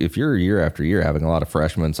 if you're year after year having a lot of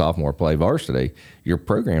freshmen, sophomore play varsity, your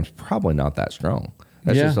program's probably not that strong.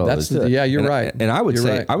 That's just all it is. You're right. And I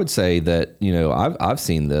would say that I've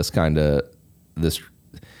seen this kind of this.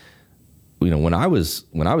 When I was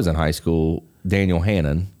in high school, Daniel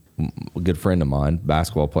Hannon, a good friend of mine,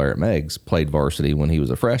 basketball player at Meigs, played varsity when he was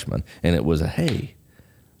a freshman, and it was I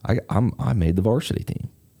made the varsity team.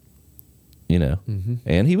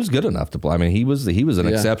 And he was good enough to play. I mean, he was an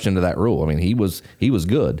exception to that rule. I mean, he was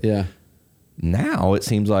good. Yeah. Now it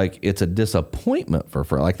seems like it's a disappointment for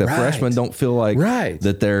the freshmen don't feel like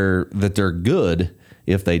that they're good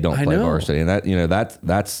if they don't play varsity, and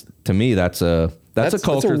that's to me that's a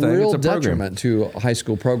culture thing. Real it's a detriment to high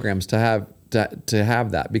school programs to have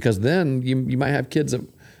that, because then you might have kids that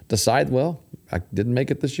decide, well, I didn't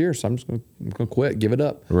make it this year, so I'm going to quit, give it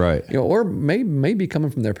up. Right. Or maybe coming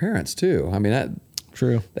from their parents too. I mean,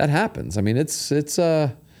 that happens. I mean, it's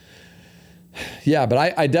but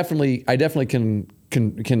I definitely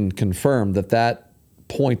can confirm that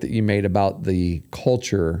point that you made about the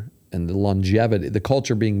culture and the longevity, the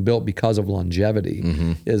culture being built because of longevity,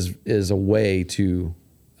 is a way to.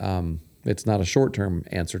 It's not a short-term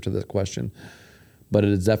answer to this question, but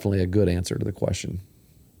it is definitely a good answer to the question.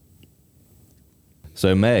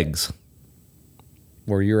 So Meigs,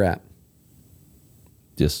 where you're at,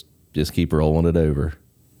 just keep rolling it over.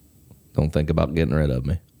 Don't think about getting rid of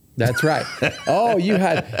me. That's right. Oh, you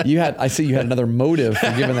had. I see you had another motive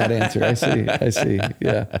for giving that answer. I see.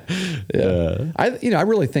 Yeah. I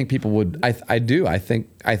really think people would. I do. I think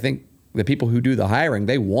the people who do the hiring,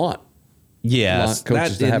 they want. Yes,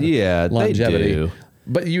 coaches to have longevity. They do.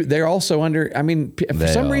 But they're also under. I mean, for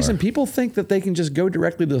some reason, people think that they can just go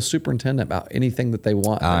directly to the superintendent about anything that they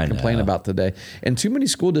want and complain about today. And too many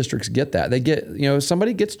school districts get that. They get,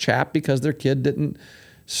 somebody gets chapped because their kid didn't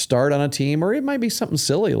start on a team, or it might be something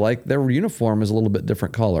silly like their uniform is a little bit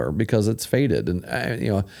different color because it's faded,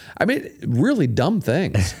 and really dumb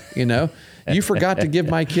things. You forgot to give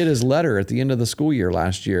my kid his letter at the end of the school year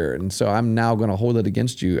last year, and so I'm now going to hold it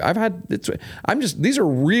against you. These are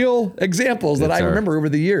real examples that I remember over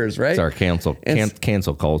the years, right? It's our cancel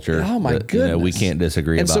culture. Oh my goodness, we can't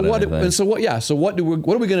disagree about anything. So what are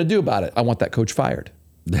we going to do about it? I want that coach fired.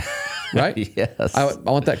 Right? Yes. I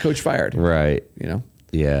want that coach fired. Right.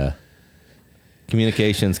 Yeah.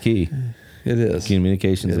 Communication's key. It is.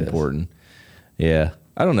 Communication's important. Yeah.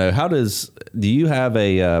 I don't know. Do you have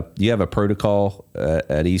a protocol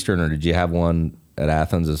at Eastern, or did you have one at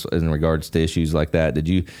Athens in regards to issues like that? Did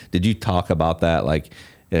you talk about that? Like,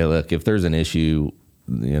 hey, look, if there's an issue,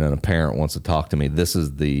 a parent wants to talk to me, this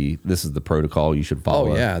is the protocol you should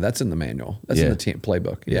follow. Oh yeah. That's in the manual. That's in the team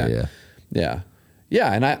playbook. Yeah.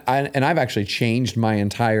 Yeah. And I've actually changed my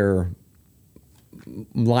entire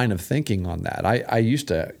line of thinking on that. I used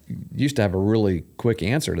to have a really quick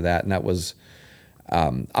answer to that, and that was,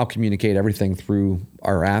 I'll communicate everything through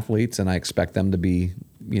our athletes, and I expect them to be,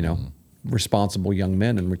 responsible young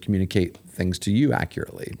men and communicate things to you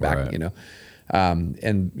accurately.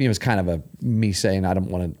 And it's kind of me saying I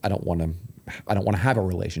don't want to have a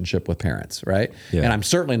relationship with parents, right? Yeah. And I'm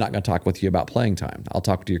certainly not going to talk with you about playing time. I'll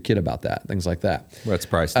talk to your kid about that, things like that. Well, that's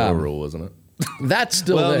probably still a rule, isn't it? That's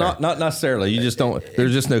still there. Not necessarily. You just don't.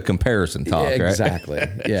 There's just no comparison talk, right? Exactly.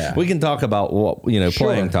 Yeah. We can talk about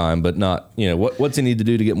playing time, but not what's he need to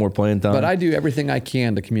do to get more playing time. But I do everything I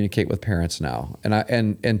can to communicate with parents now,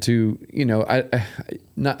 and to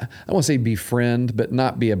I won't say befriend, but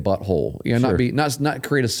not be a butthole. Not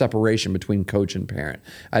create a separation between coach and parent.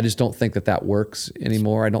 I just don't think that works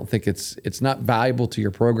anymore. I don't think it's not valuable to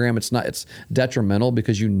your program. It's detrimental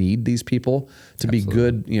because you need these people to be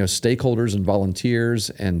good stakeholders involved volunteers,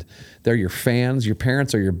 and they're your fans. Your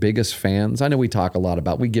parents are your biggest fans. I know we talk a lot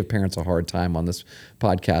about, we give parents a hard time on this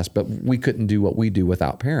podcast, but we couldn't do what we do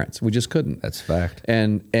without parents. We just couldn't. That's a fact.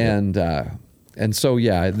 And so,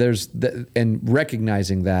 yeah, and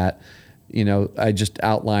recognizing that, I just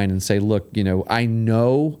outline and say, look, I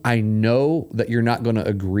know that you're not going to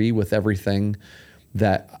agree with everything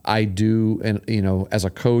that I do, and as a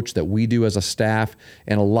coach, that we do as a staff,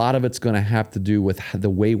 and a lot of it's going to have to do with the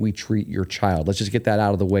way we treat your child. Let's just get that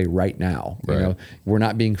out of the way right now. Right. We're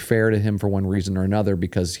not being fair to him for one reason or another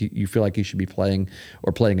because you feel like he should be playing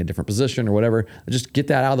a different position or whatever. Just get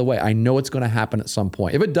that out of the way. I know it's going to happen at some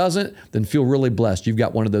point. If it doesn't, then feel really blessed. You've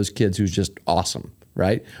got one of those kids who's just awesome.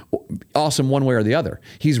 Right? Awesome one way or the other.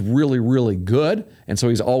 He's really, really good, and so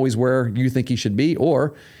he's always where you think he should be,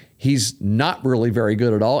 or he's not really very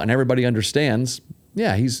good at all, and everybody understands,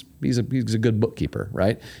 yeah, he's a good bookkeeper,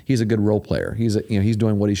 right? He's a good role player. He's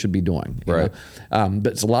doing what he should be doing. Right.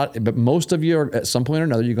 But most of you are, at some point or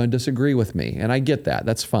another, you're going to disagree with me, and I get that.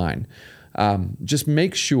 That's fine. Just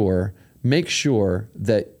make sure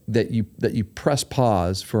that you press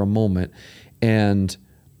pause for a moment and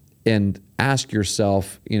ask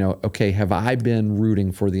yourself, okay, have I been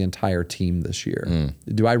rooting for the entire team this year?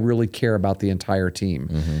 Do I really care about the entire team?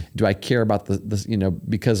 Mm-hmm. Do I care about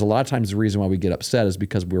because a lot of times the reason why we get upset is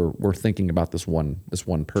because we're thinking about this one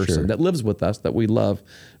person Sure. that lives with us, that we love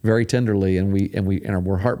very tenderly, and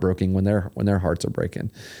we're heartbroken when their hearts are breaking.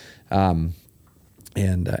 I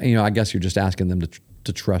guess you're just asking them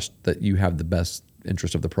to trust that you have the best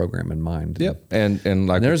interest of the program in mind. Yep. And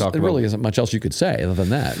like there we talked really about, isn't much else you could say other than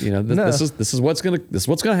that. This is what's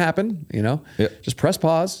gonna happen. Yep. Just press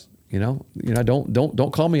pause.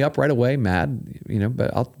 Don't call me up right away, mad.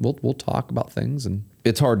 But we'll talk about things, and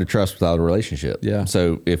it's hard to trust without a relationship. Yeah.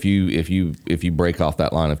 So if you break off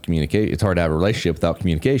that line of communication, it's hard to have a relationship without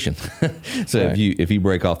communication. So Right. if you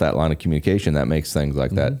break off that line of communication, that makes things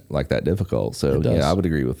like that difficult. So It does. yeah, I would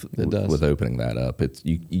agree with opening that up. It's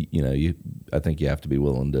I think you have to be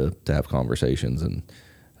willing to have conversations and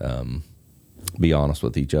be honest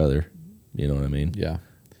with each other. You know what I mean? yeah.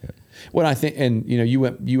 Well, I think, and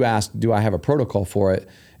you asked, do I have a protocol for it?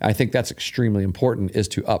 I think that's extremely important, is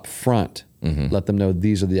to up front let them know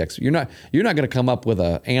these are the you're not going to come up with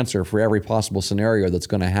an answer for every possible scenario that's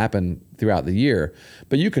going to happen throughout the year,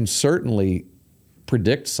 but you can certainly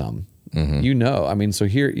predict some. I mean, so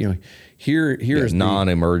here's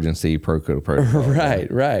non-emergency protocol. Right.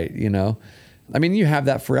 I mean, you have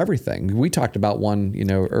that for everything. We talked about one,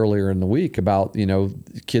 earlier in the week about,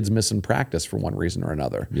 kids missing practice for one reason or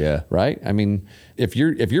another. Yeah. Right. I mean, if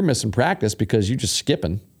you're missing practice because you're just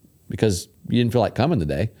skipping because you didn't feel like coming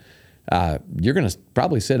today, you're going to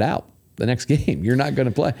probably sit out the next game. You're not going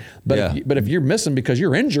to play. But if you're missing because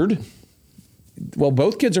you're injured, well,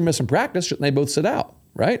 both kids are missing practice. Shouldn't they both sit out?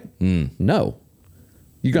 Right? No.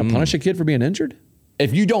 You going to punish a kid for being injured?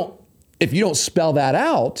 If you don't spell that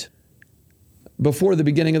out before the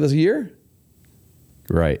beginning of the year,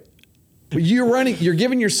 Right. you're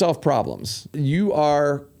giving yourself problems. You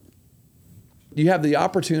have the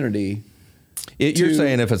opportunity You're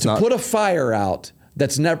saying if it's to not put a fire out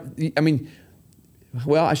that's never,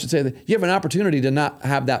 I should say that you have an opportunity to not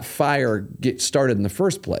have that fire get started in the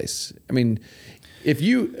first place. I mean,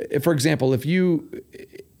 for example, if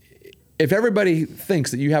everybody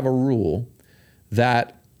thinks that you have a rule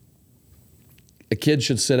that a kid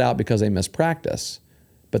should sit out because they miss practice,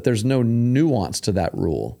 but there's no nuance to that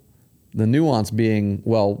rule. The nuance being,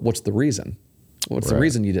 well, what's the reason? What's the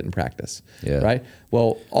reason you didn't practice? Yeah. Right?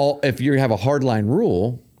 Well, if you have a hardline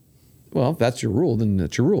rule, well, if that's your rule, then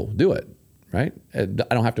it's your rule. Do it. Right? I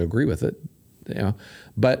don't have to agree with it.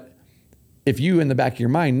 But if you in the back of your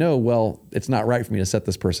mind know, well, it's not right for me to set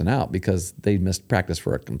this person out because they missed practice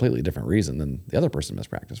for a completely different reason than the other person missed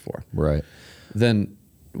practice for. Right. Then,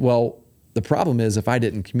 well, the problem is if I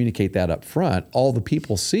didn't communicate that up front, all the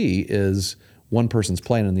people see is one person's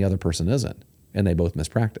playing and the other person isn't, and they both miss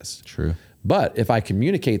practice. True. But if I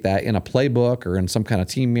communicate that in a playbook or in some kind of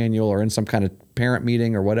team manual or in some kind of parent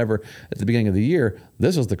meeting or whatever at the beginning of the year,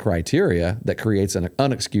 this is the criteria that creates an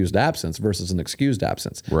unexcused absence versus an excused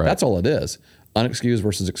absence. Right. That's all it is. Unexcused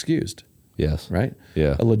versus excused. Yes. Right?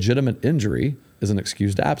 Yeah. A legitimate injury is an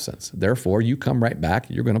excused absence. Therefore, you come right back,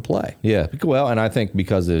 you're going to play. Yeah. Well, and I think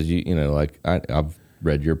because as I've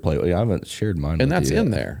read your play, I haven't shared mine. And with that's you in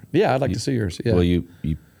yet. there. Yeah, I'd like to see yours. Yeah. Well,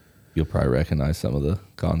 you'll probably recognize some of the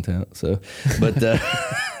content. So, but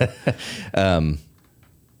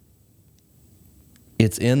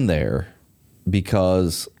it's in there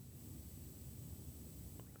because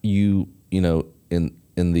in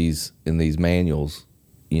these manuals,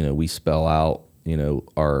 we spell out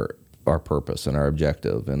our our purpose and our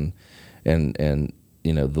objective and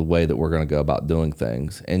the way that we're going to go about doing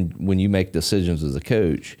things. And when you make decisions as a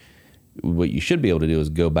coach, what you should be able to do is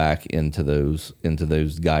go back into those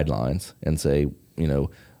guidelines and say,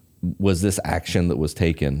 was this action that was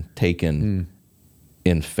taken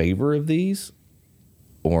in favor of these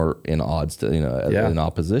or in odds to, in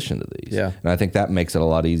opposition to these? Yeah. And I think that makes it a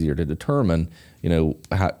lot easier to determine,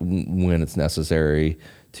 when it's necessary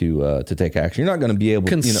to take action. You're not going to be able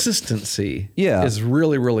to... Consistency is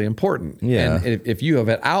really, really important. Yeah. And if you have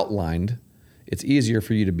it outlined, it's easier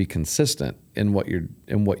for you to be consistent in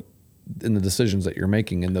in the decisions that you're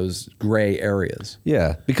making in those gray areas.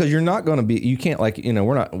 Yeah, because you're not going to be, you can't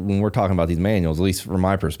when we're talking about these manuals, at least from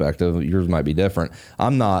my perspective, yours might be different.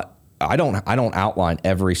 I don't outline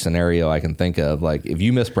every scenario I can think of. Like, if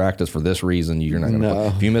you miss practice for this reason, you're not going to play.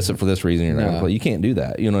 If you miss it for this reason, you're not going to play. You can't do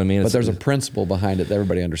that. You know what I mean? But there's a principle behind it that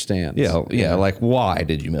everybody understands. Yeah. Like, why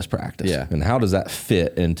did you miss practice? Yeah. And how does that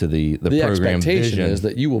fit into the program expectation vision? is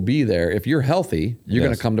that you will be there. If you're healthy, you're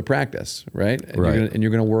going to come to practice, right? And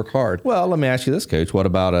you're going to work hard. Well, let me ask you this, Coach. What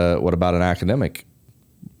about an academic,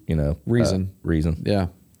 reason? Reason. Yeah.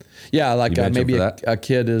 Yeah, like maybe a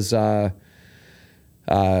kid is...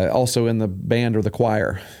 also in the band or the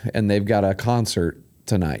choir, and they've got a concert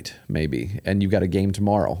tonight, maybe, and you've got a game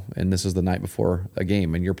tomorrow, and this is the night before a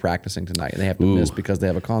game, and you're practicing tonight, and they have to miss because they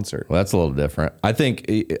have a concert. Well, that's a little different. I think.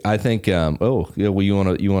 You want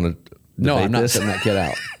to? No, I'm not setting that kid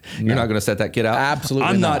out. You're not going to set that kid out. Absolutely,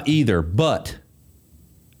 I'm not either. But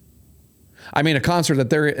I mean, a concert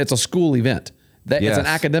it's a school event. It's an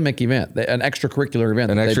academic event, an extracurricular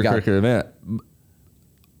event. An extracurricular event.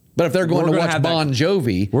 But if they're going to watch Bon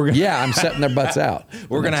Jovi, I'm setting their butts out.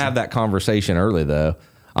 We're going to have that conversation early, though.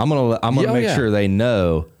 I'm going to make sure they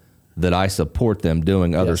know that I support them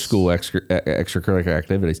doing other school extracurricular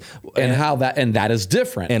activities, and that is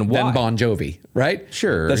different than Bon Jovi, right?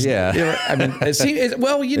 Sure, I mean, it seems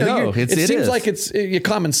it seems like it's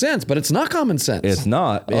common sense, but it's not common sense. It's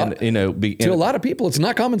not, to a lot of people, it's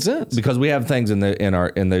not common sense because we have things in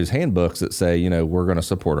those handbooks that say we're going to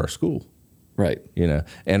support our school. Right.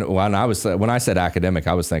 And when I said academic,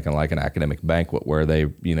 I was thinking like an academic banquet where they,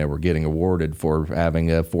 were getting awarded for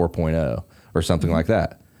having a 4.0 or something like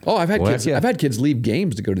that. Oh, I've had kids leave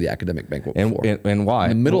games to go to the academic banquet before. And why? In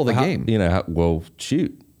the middle of the game.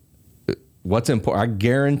 Shoot. What's important? I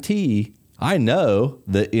guarantee, I know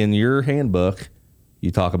that in your handbook,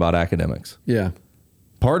 you talk about academics. Yeah.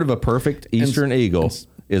 Part of a perfect Eastern Eagle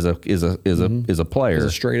is a player, is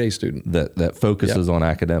a straight A student that focuses on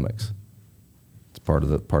academics. Part of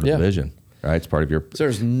the vision, right? It's part of your. So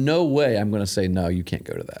there's no way I'm going to say no. You can't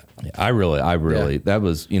go to that. Yeah, I really. That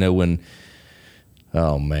was when.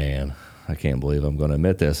 Oh man, I can't believe I'm going to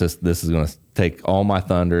admit this. This is going to take all my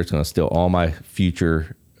thunder. It's going to steal all my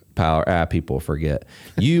future power. People forget.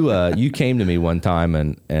 You came to me one time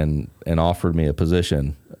and offered me a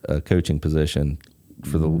position, a coaching position,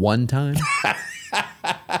 for the one time.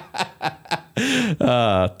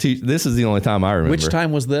 This is the only time I remember. Which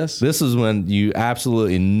time was this? This is when you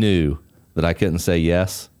absolutely knew that I couldn't say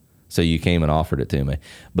yes, so you came and offered it to me.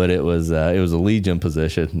 But it was a Legion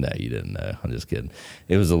position. No, you didn't know. I'm just kidding.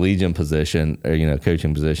 It was a Legion position, or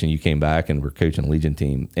coaching position. You came back and were coaching a Legion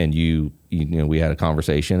team, and we had a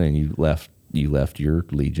conversation, and you left your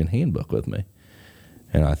Legion handbook with me.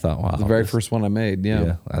 And I thought, wow, the very first one I made.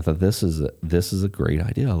 Yeah. I thought this is a great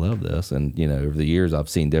idea. I love this. And over the years, I've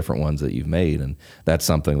seen different ones that you've made, and that's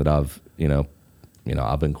something that I've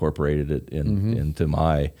I've incorporated it into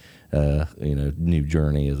my new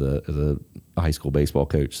journey as a high school baseball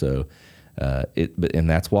coach. So and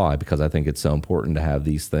that's why, because I think it's so important to have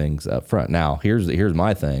these things up front. Now, here's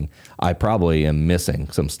my thing. I probably am missing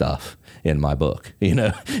some stuff in my book, in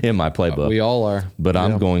my playbook. We all are. But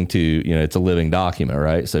I'm going to, it's a living document,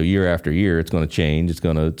 right? So year after year, it's going to change. It's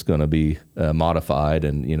going to be modified,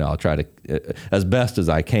 and I'll try to, as best as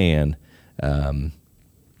I can,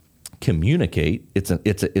 communicate. It's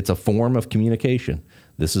a form of communication.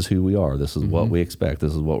 This is who we are. This is what we expect.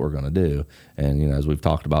 This is what we're going to do. And, as we've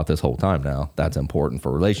talked about this whole time now, that's important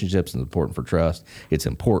for relationships. It's important for trust. It's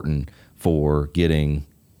important for getting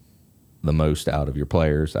the most out of your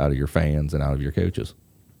players, out of your fans, and out of your coaches.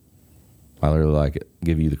 I really like it.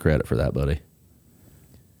 Give you the credit for that, buddy.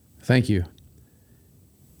 Thank you.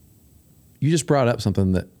 You just brought up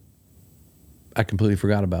something that I completely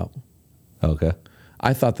forgot about. Okay.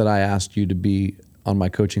 I thought that I asked you to be on my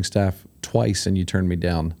coaching staff twice and you turned me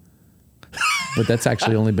down. But that's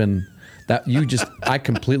actually only been that I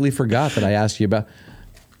completely forgot that I asked you about.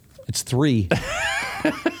 It's 3.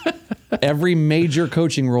 Every major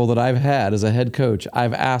coaching role that I've had as a head coach,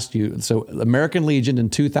 I've asked you. So American Legion in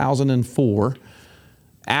 2004,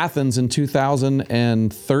 Athens in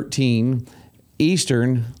 2013,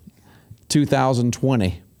 Eastern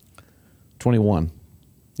 2020, 21.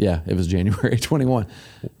 Yeah, it was January 21.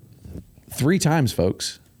 3 times,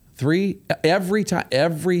 folks. Every time,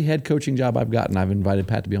 every head coaching job I've gotten, I've invited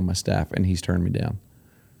Pat to be on my staff, and he's turned me down.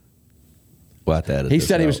 What that? He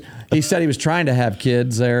said he was trying to have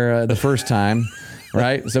kids there the first time,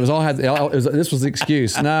 right? So this was the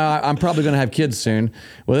excuse. No, I'm probably going to have kids soon.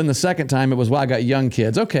 Well, then the second time it was, well, I got young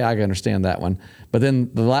kids. Okay, I can understand that one. But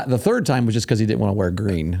then the third time was just because he didn't want to wear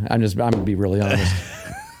green. I'm going to be really honest.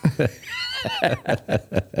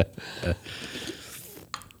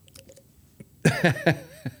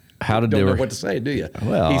 How did don't know what to say, do you?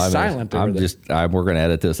 Well, he's silent. We're going to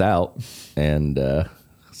edit this out, and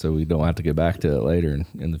so we don't have to get back to it later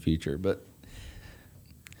in the future. But,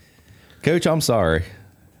 Coach, I'm sorry.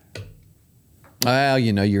 Well,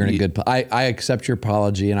 you're in a good. I accept your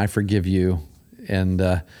apology, and I forgive you. And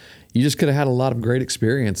you just could have had a lot of great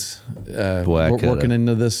experience working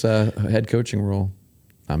into this head coaching role.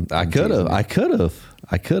 I could have.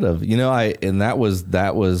 And that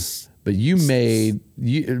was. But you made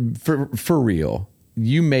for real.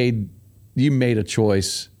 You made a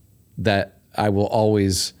choice that I will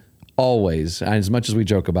always, as much as we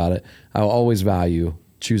joke about it, I will always value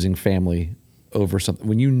choosing family over something.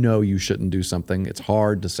 When you shouldn't do something, it's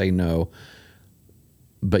hard to say no.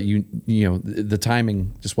 But the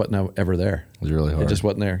timing just wasn't ever there. It was really hard. It just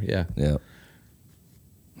wasn't there. Yeah. Yeah.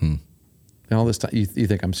 And all this time, you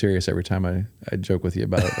think I'm serious every time I joke with you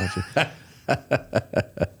about it, don't you?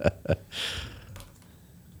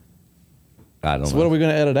 I don't know. So what are we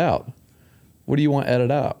going to edit out? What do you want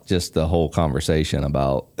edited out? Just the whole conversation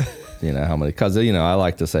about, how many, because, I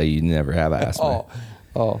like to say you never have asked me.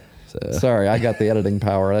 So. Sorry, I got the editing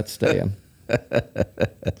power. That's staying.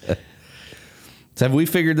 So have we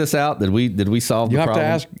figured this out? Did we solve the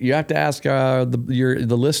problem? You have to ask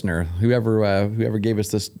the listener, whoever gave us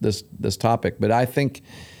this topic. But I think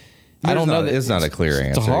I don't know. It's not a clear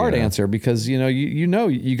answer. It's a hard answer because you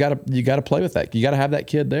got to play with that. You got to have that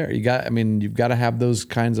kid there. You've got to have those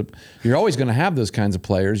kinds of. You're always going to have those kinds of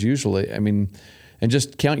players usually. And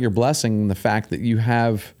just count your blessing in the fact that you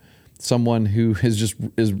have someone who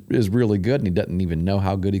is really good and he doesn't even know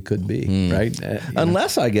how good he could be, right?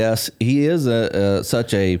 Unless I guess he is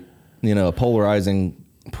such a polarizing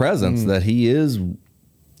presence that he's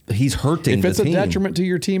hurting. If it's the team. a detriment to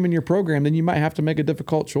your team and your program, then you might have to make a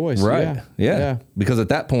difficult choice. Right. Yeah. Because at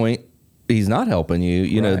that point, he's not helping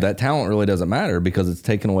you. That talent really doesn't matter because it's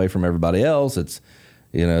taken away from everybody else. It's,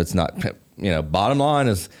 it's not, bottom line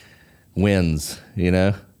is wins,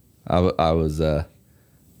 I was,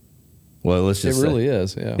 well, let's just say. It really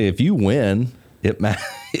is, yeah. If you win,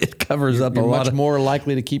 it covers up a lot. You're much more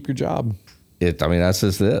likely to keep your job. That's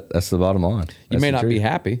just it. That's the bottom line. You may not be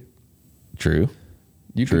happy. True.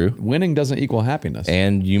 Winning doesn't equal happiness.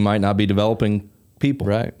 And you might not be developing people.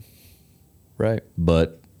 Right.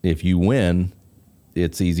 But if you win,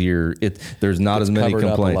 it's easier. There's not as many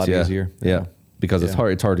complaints. Up a lot easier. Yeah. Because it's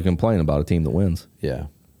hard to complain about a team that wins. Yeah.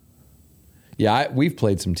 Yeah, we've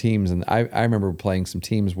played some teams, and I remember playing some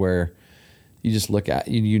teams where you just look at,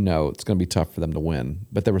 it's going to be tough for them to win.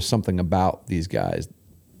 But there was something about these guys.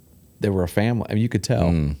 They were a family. You could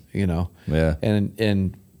tell, Yeah.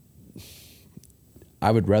 And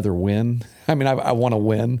I would rather win. I want to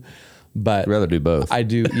win, but I'd rather do both. I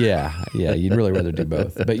do. Yeah. You'd really rather do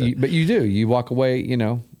both. But you do. You walk away.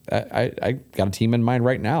 I got a team in mind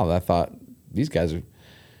right now that I thought these guys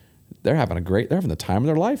they're having the time of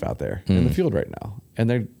their life out there in the field right now,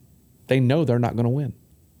 and they know they're not going to win.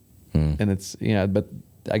 And it's but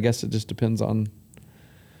I guess it just depends on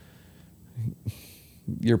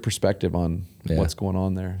your perspective on what's going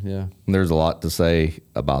on there. Yeah. There's a lot to say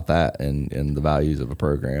about that and the values of a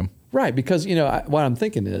program. Right. Because, what I'm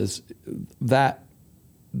thinking is that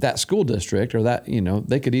school district or that,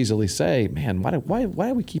 they could easily say, man, why do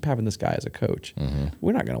we keep having this guy as a coach?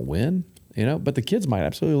 We're not going to win, but the kids might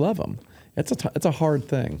absolutely love him. It's a hard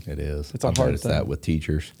thing. It is. It's a hard thing. That with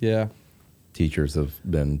teachers. Yeah. Teachers have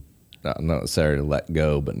been not necessarily let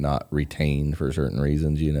go, but not retained for certain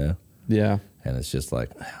reasons, Yeah. And it's just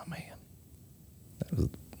like, oh man,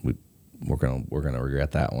 we're gonna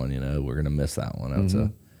regret that one. We're gonna miss that one. That's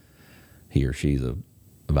he or she's a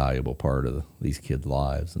valuable part of these kids'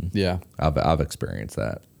 lives, and I've experienced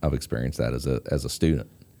that. I've experienced that as a student.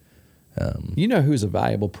 Who's a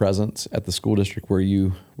valuable presence at the school district where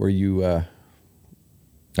you I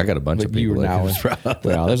got a bunch of people.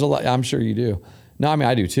 Well, there's a lot. I'm sure you do. No, I mean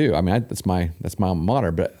I do too. I mean that's my alma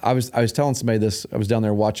mater. But I was telling somebody this. I was down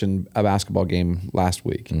there watching a basketball game last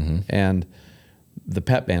week, and the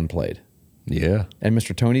pep band played. Yeah. And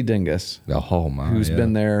Mr. Tony Dingus, who's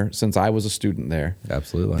been there since I was a student there.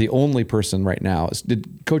 Absolutely. The only person right now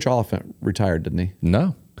did Coach Oliphant retired, didn't he?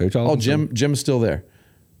 No, Coach Oliphant. Oh, Jim's still there.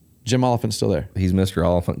 Jim Oliphant's still there. He's Mr.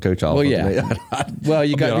 Oliphant, Coach Oliphant. Well,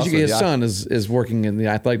 yeah. Well, his son is working in the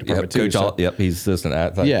athletic department too. Yep, he's assistant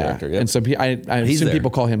athletic director. Yep. And so I assume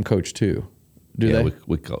people call him Coach too. Do they?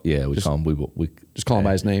 We call him. We just call him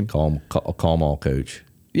by his name. Call him all Coach.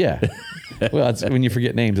 Yeah. Well, it's, when you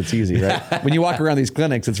forget names, it's easy, right? When you walk around these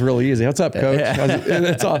clinics, it's really easy. What's up, Coach?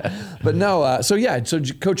 It's all. But no. So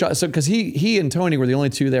Coach. So because he and Tony were the only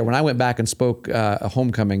two there. When I went back and spoke a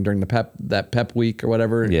homecoming during that pep week or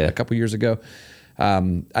whatever a couple years ago,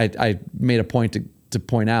 I made a point to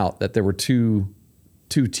point out that there were two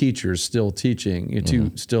teachers still teaching,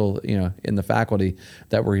 two still in the faculty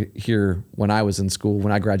that were here when I was in school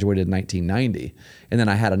when I graduated in 1990, and then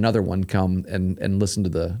I had another one come and listen to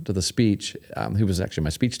the speech, who was actually my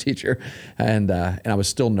speech teacher, and I was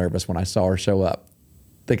still nervous when I saw her show up,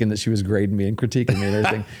 thinking that she was grading me and critiquing me and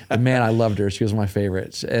everything. But man, I loved her. She was one of my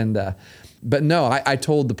favorites. And but no, I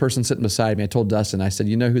told the person sitting beside me, I told Dustin, I said,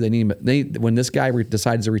 you know who they need? When this guy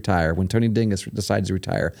decides to retire, when Tony Dingus decides to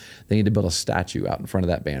retire, they need to build a statue out in front of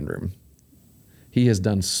that band room. He has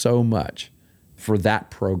done so much for that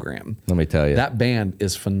program. Let me tell you, that band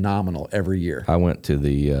is phenomenal every year. I went to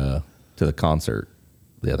the concert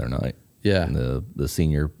the other night. Yeah, and the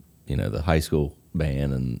senior, the high school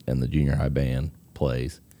band and the junior high band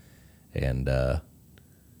plays, and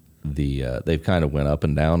they've kind of went up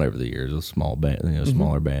and down over the years. A small band,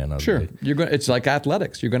 smaller band. Sure, it's like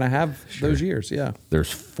athletics. You're going to have those years. Yeah,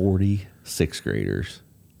 there's 40 sixth graders.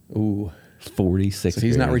 Ooh. 46. So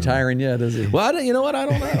he's not retiring yet, is he? Well, you know what? I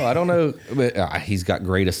don't know. I don't know. But, he's got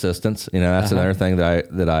great assistants. That's another thing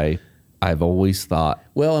that I've always thought.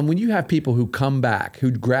 Well, and when you have people who come back, who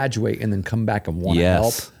graduate and then come back and want to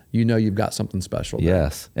help, you've got something special there.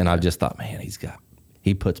 Yes. And I just thought, man,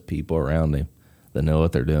 he puts people around him that know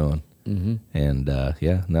what they're doing. Mm-hmm. And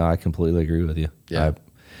I completely agree with you. Yeah.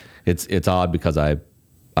 It's odd because I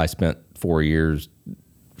spent 4 years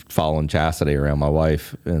following chastity around my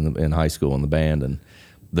wife in high school in the band, and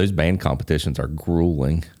those band competitions are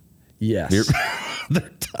grueling. Yes.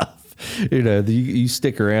 They're tough. You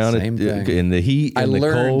stick around in the heat and the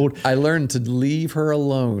cold. I learned to leave her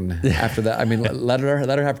alone after that. I mean, let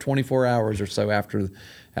her have 24 hours or so after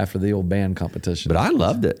the old band competition. But I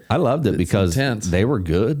loved it. It's because intense. They were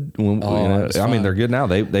good. I mean, they're good now.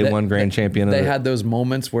 They won grand champion. They had those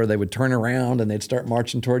moments where they would turn around and they'd start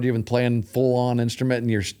marching toward you and playing full on instrument, and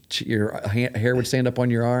your hair would stand up on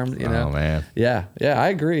your arm. Oh man. Yeah, I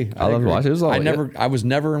agree. I love watching. I was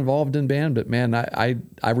never involved in band, but man,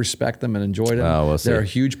 I respect them and enjoy them. Oh, they're a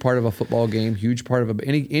huge part of a football game. Huge part of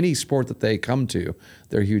any sport that they come to.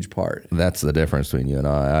 They're a huge part. That's the difference between you and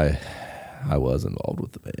I was involved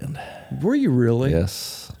with the band. Were you really?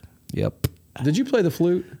 Yes. Yep. Did you play the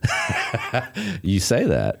flute? You say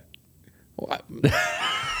that. Well,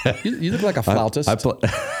 you look like a flautist. In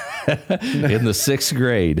the 6th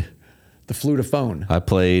grade. The flutophone. I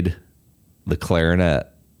played the clarinet.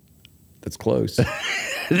 That's close.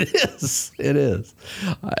 It is.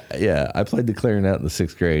 I played the clarinet in the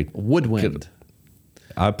 6th grade. Woodwind.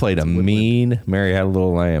 I played a mean Mary Had a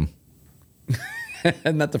Little Lamb.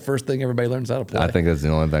 Isn't that the first thing everybody learns how to play? I think that's the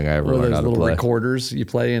only thing I ever learned how to play. Those little recorders you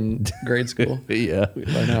play in grade school? Yeah.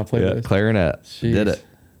 Learn how to play those. Clarinet. Jeez. Did it.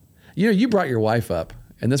 You brought your wife up,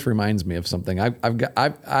 and this reminds me of something.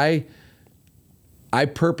 I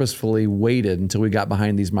purposefully waited until we got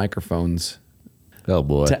behind these microphones. Oh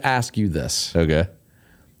boy. To ask you this. Okay.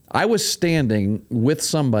 I was standing with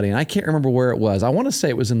somebody, and I can't remember where it was. I want to say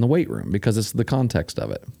it was in the weight room because it's the context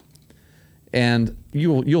of it. And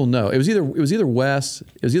you'll know it was either Wes,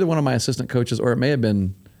 it was either one of my assistant coaches, or it may have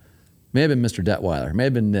been Mr. Detweiler, it may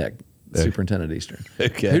have been Nick, Superintendent Eastern.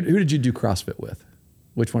 Okay. Who did you do CrossFit with?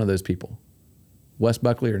 Which one of those people? Wes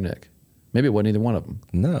Buckley or Nick? Maybe it wasn't either one of them.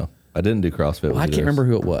 No, I didn't do CrossFit with I can't remember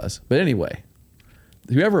who it was, but anyway,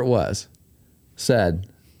 whoever it was said,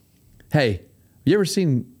 "Hey, you ever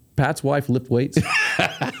seen Pat's wife lift weights?"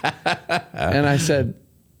 And I said,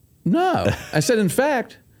 "No." I said, "In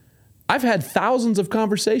fact, I've had thousands of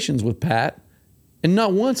conversations with Pat, and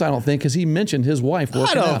not once, I don't think, has he mentioned his wife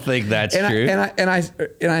working out." I don't think that's true. And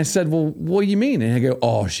I said, "Well, what do you mean?" And I go,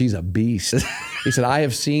 "Oh, she's a beast." He said, "I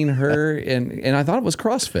have seen her," and I thought it was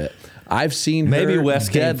CrossFit. I've seen maybe her Wes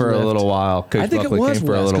came for a little while. Coach I think Buckley it was came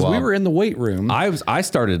for a little while. We were in the weight room. I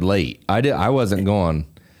started late. I wasn't going,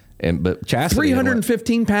 but Chastity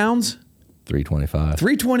 315 pounds. 325.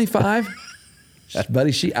 325?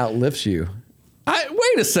 Buddy, she outlifts you.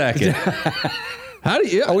 Wait a second. How do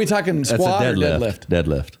you? Are we talking squat or deadlift?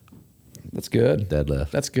 Deadlift. That's good.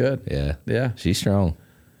 Deadlift. That's good. Yeah. Yeah. She's strong.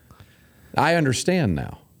 I understand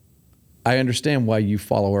now. I understand why you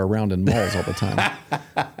follow her around in malls all the time.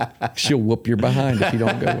 She'll whoop your behind if you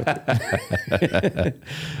don't go with it.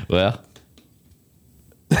 Well,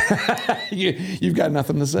 you've got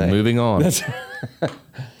nothing to say. moving on.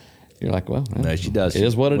 You're like, well, No, she does. It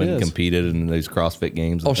is what it Went and is. competed in those CrossFit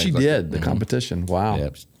games. Oh, she did the competition. Wow.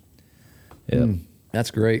 Yep. Yep. That's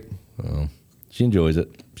great. Well, she enjoys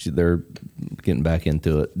it. They're getting back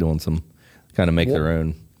into it, doing some kind of make their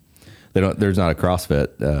own. They don't. There's not a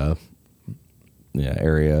CrossFit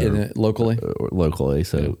area locally,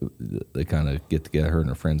 so they kind of get together. Her and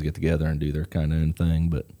her friends get together and do their kind of own thing.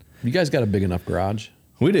 But you guys got a big enough garage.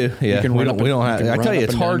 We do. Yeah, we don't have. I tell you,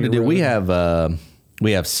 it's hard to do. We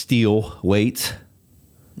have steel weights.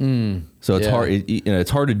 So it's hard. It's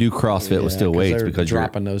hard to do CrossFit with steel weights because you're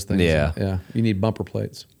dropping those things. Yeah. You need bumper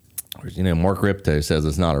plates. Mark Ripto says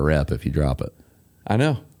it's not a rep if you drop it. I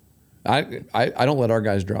know. I don't let our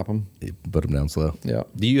guys drop them. You put them down slow. Yeah.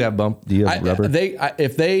 Do you have rubber?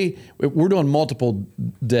 If we're doing multiple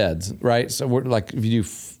deads, right? So we're like, if you do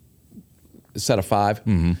a set of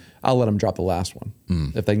 5, I'll let them drop the last one.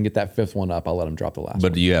 If they can get that 5th one up, I'll let them drop the last one.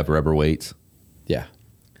 But do you have rubber weights? Yeah.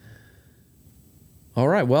 All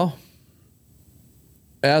right. Well,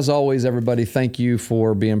 as always, everybody, thank you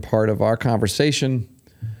for being part of our conversation.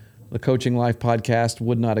 The Coaching Life podcast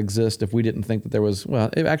would not exist if we didn't think that there was, well,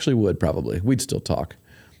 it actually would probably. We'd still talk.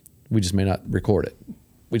 We just may not record it.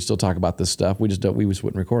 We'd still talk about this stuff. We just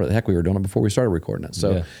wouldn't record it. Heck, we were doing it before we started recording it.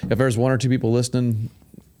 So if there's 1 or 2 people listening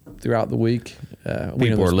throughout the week.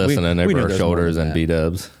 People are listening over our shoulders and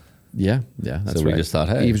B-dubs. Yeah, that's so right. We just thought,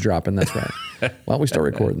 hey. Eavesdropping, that's right. Why don't we start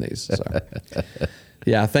recording these? So.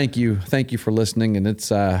 Yeah, thank you for listening. And it's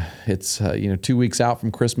 2 weeks out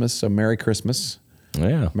from Christmas, so Merry Christmas.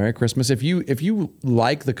 Yeah, Merry Christmas. If you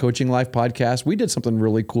like the Coaching Life podcast, we did something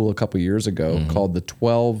really cool a couple years ago called the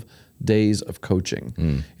 12 Days of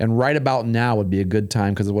Coaching. And right about now would be a good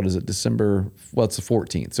time because what is it, December? Well, it's the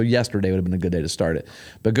 14th. So yesterday would have been a good day to start it.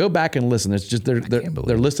 But go back and listen. It's just they're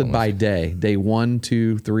listed by day 1,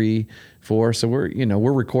 2, 3, 4. So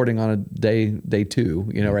we're recording on a day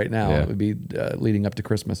 2. Right now it would be leading up to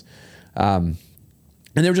Christmas. And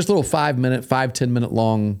they were just little 5-10 minute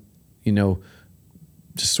long,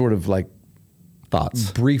 just sort of like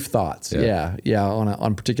brief thoughts. Yeah.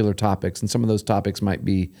 On particular topics. And some of those topics might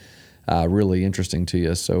be really interesting to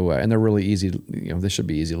you. So, and they're really easy, they should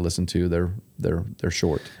be easy to listen to. They're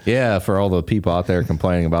short. Yeah. For all the people out there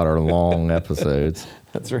complaining about our long episodes.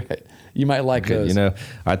 That's right. You might like those.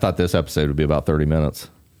 I thought this episode would be about 30 minutes.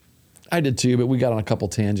 I did too, but we got on a couple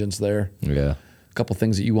tangents there. Yeah. A couple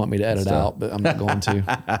things that you want me to edit out, but I'm not going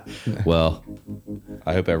to. Well,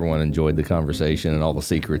 I hope everyone enjoyed the conversation and all the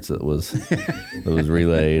secrets that was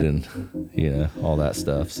relayed and all that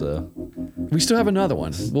stuff. So we still have another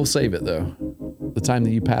one. We'll save it though. The time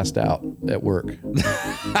that you passed out at work.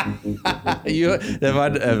 I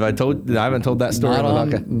haven't told that story.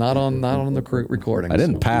 Not on the recording. I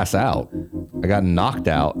didn't pass out. I got knocked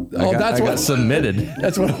out. I got submitted.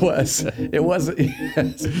 That's what it was. It wasn't.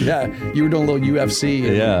 Yeah, you were doing a little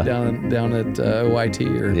UFC down at OIT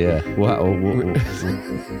or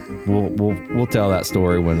We'll tell that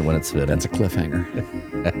story when it's fitting. That's a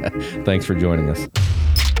cliffhanger. Thanks for joining us.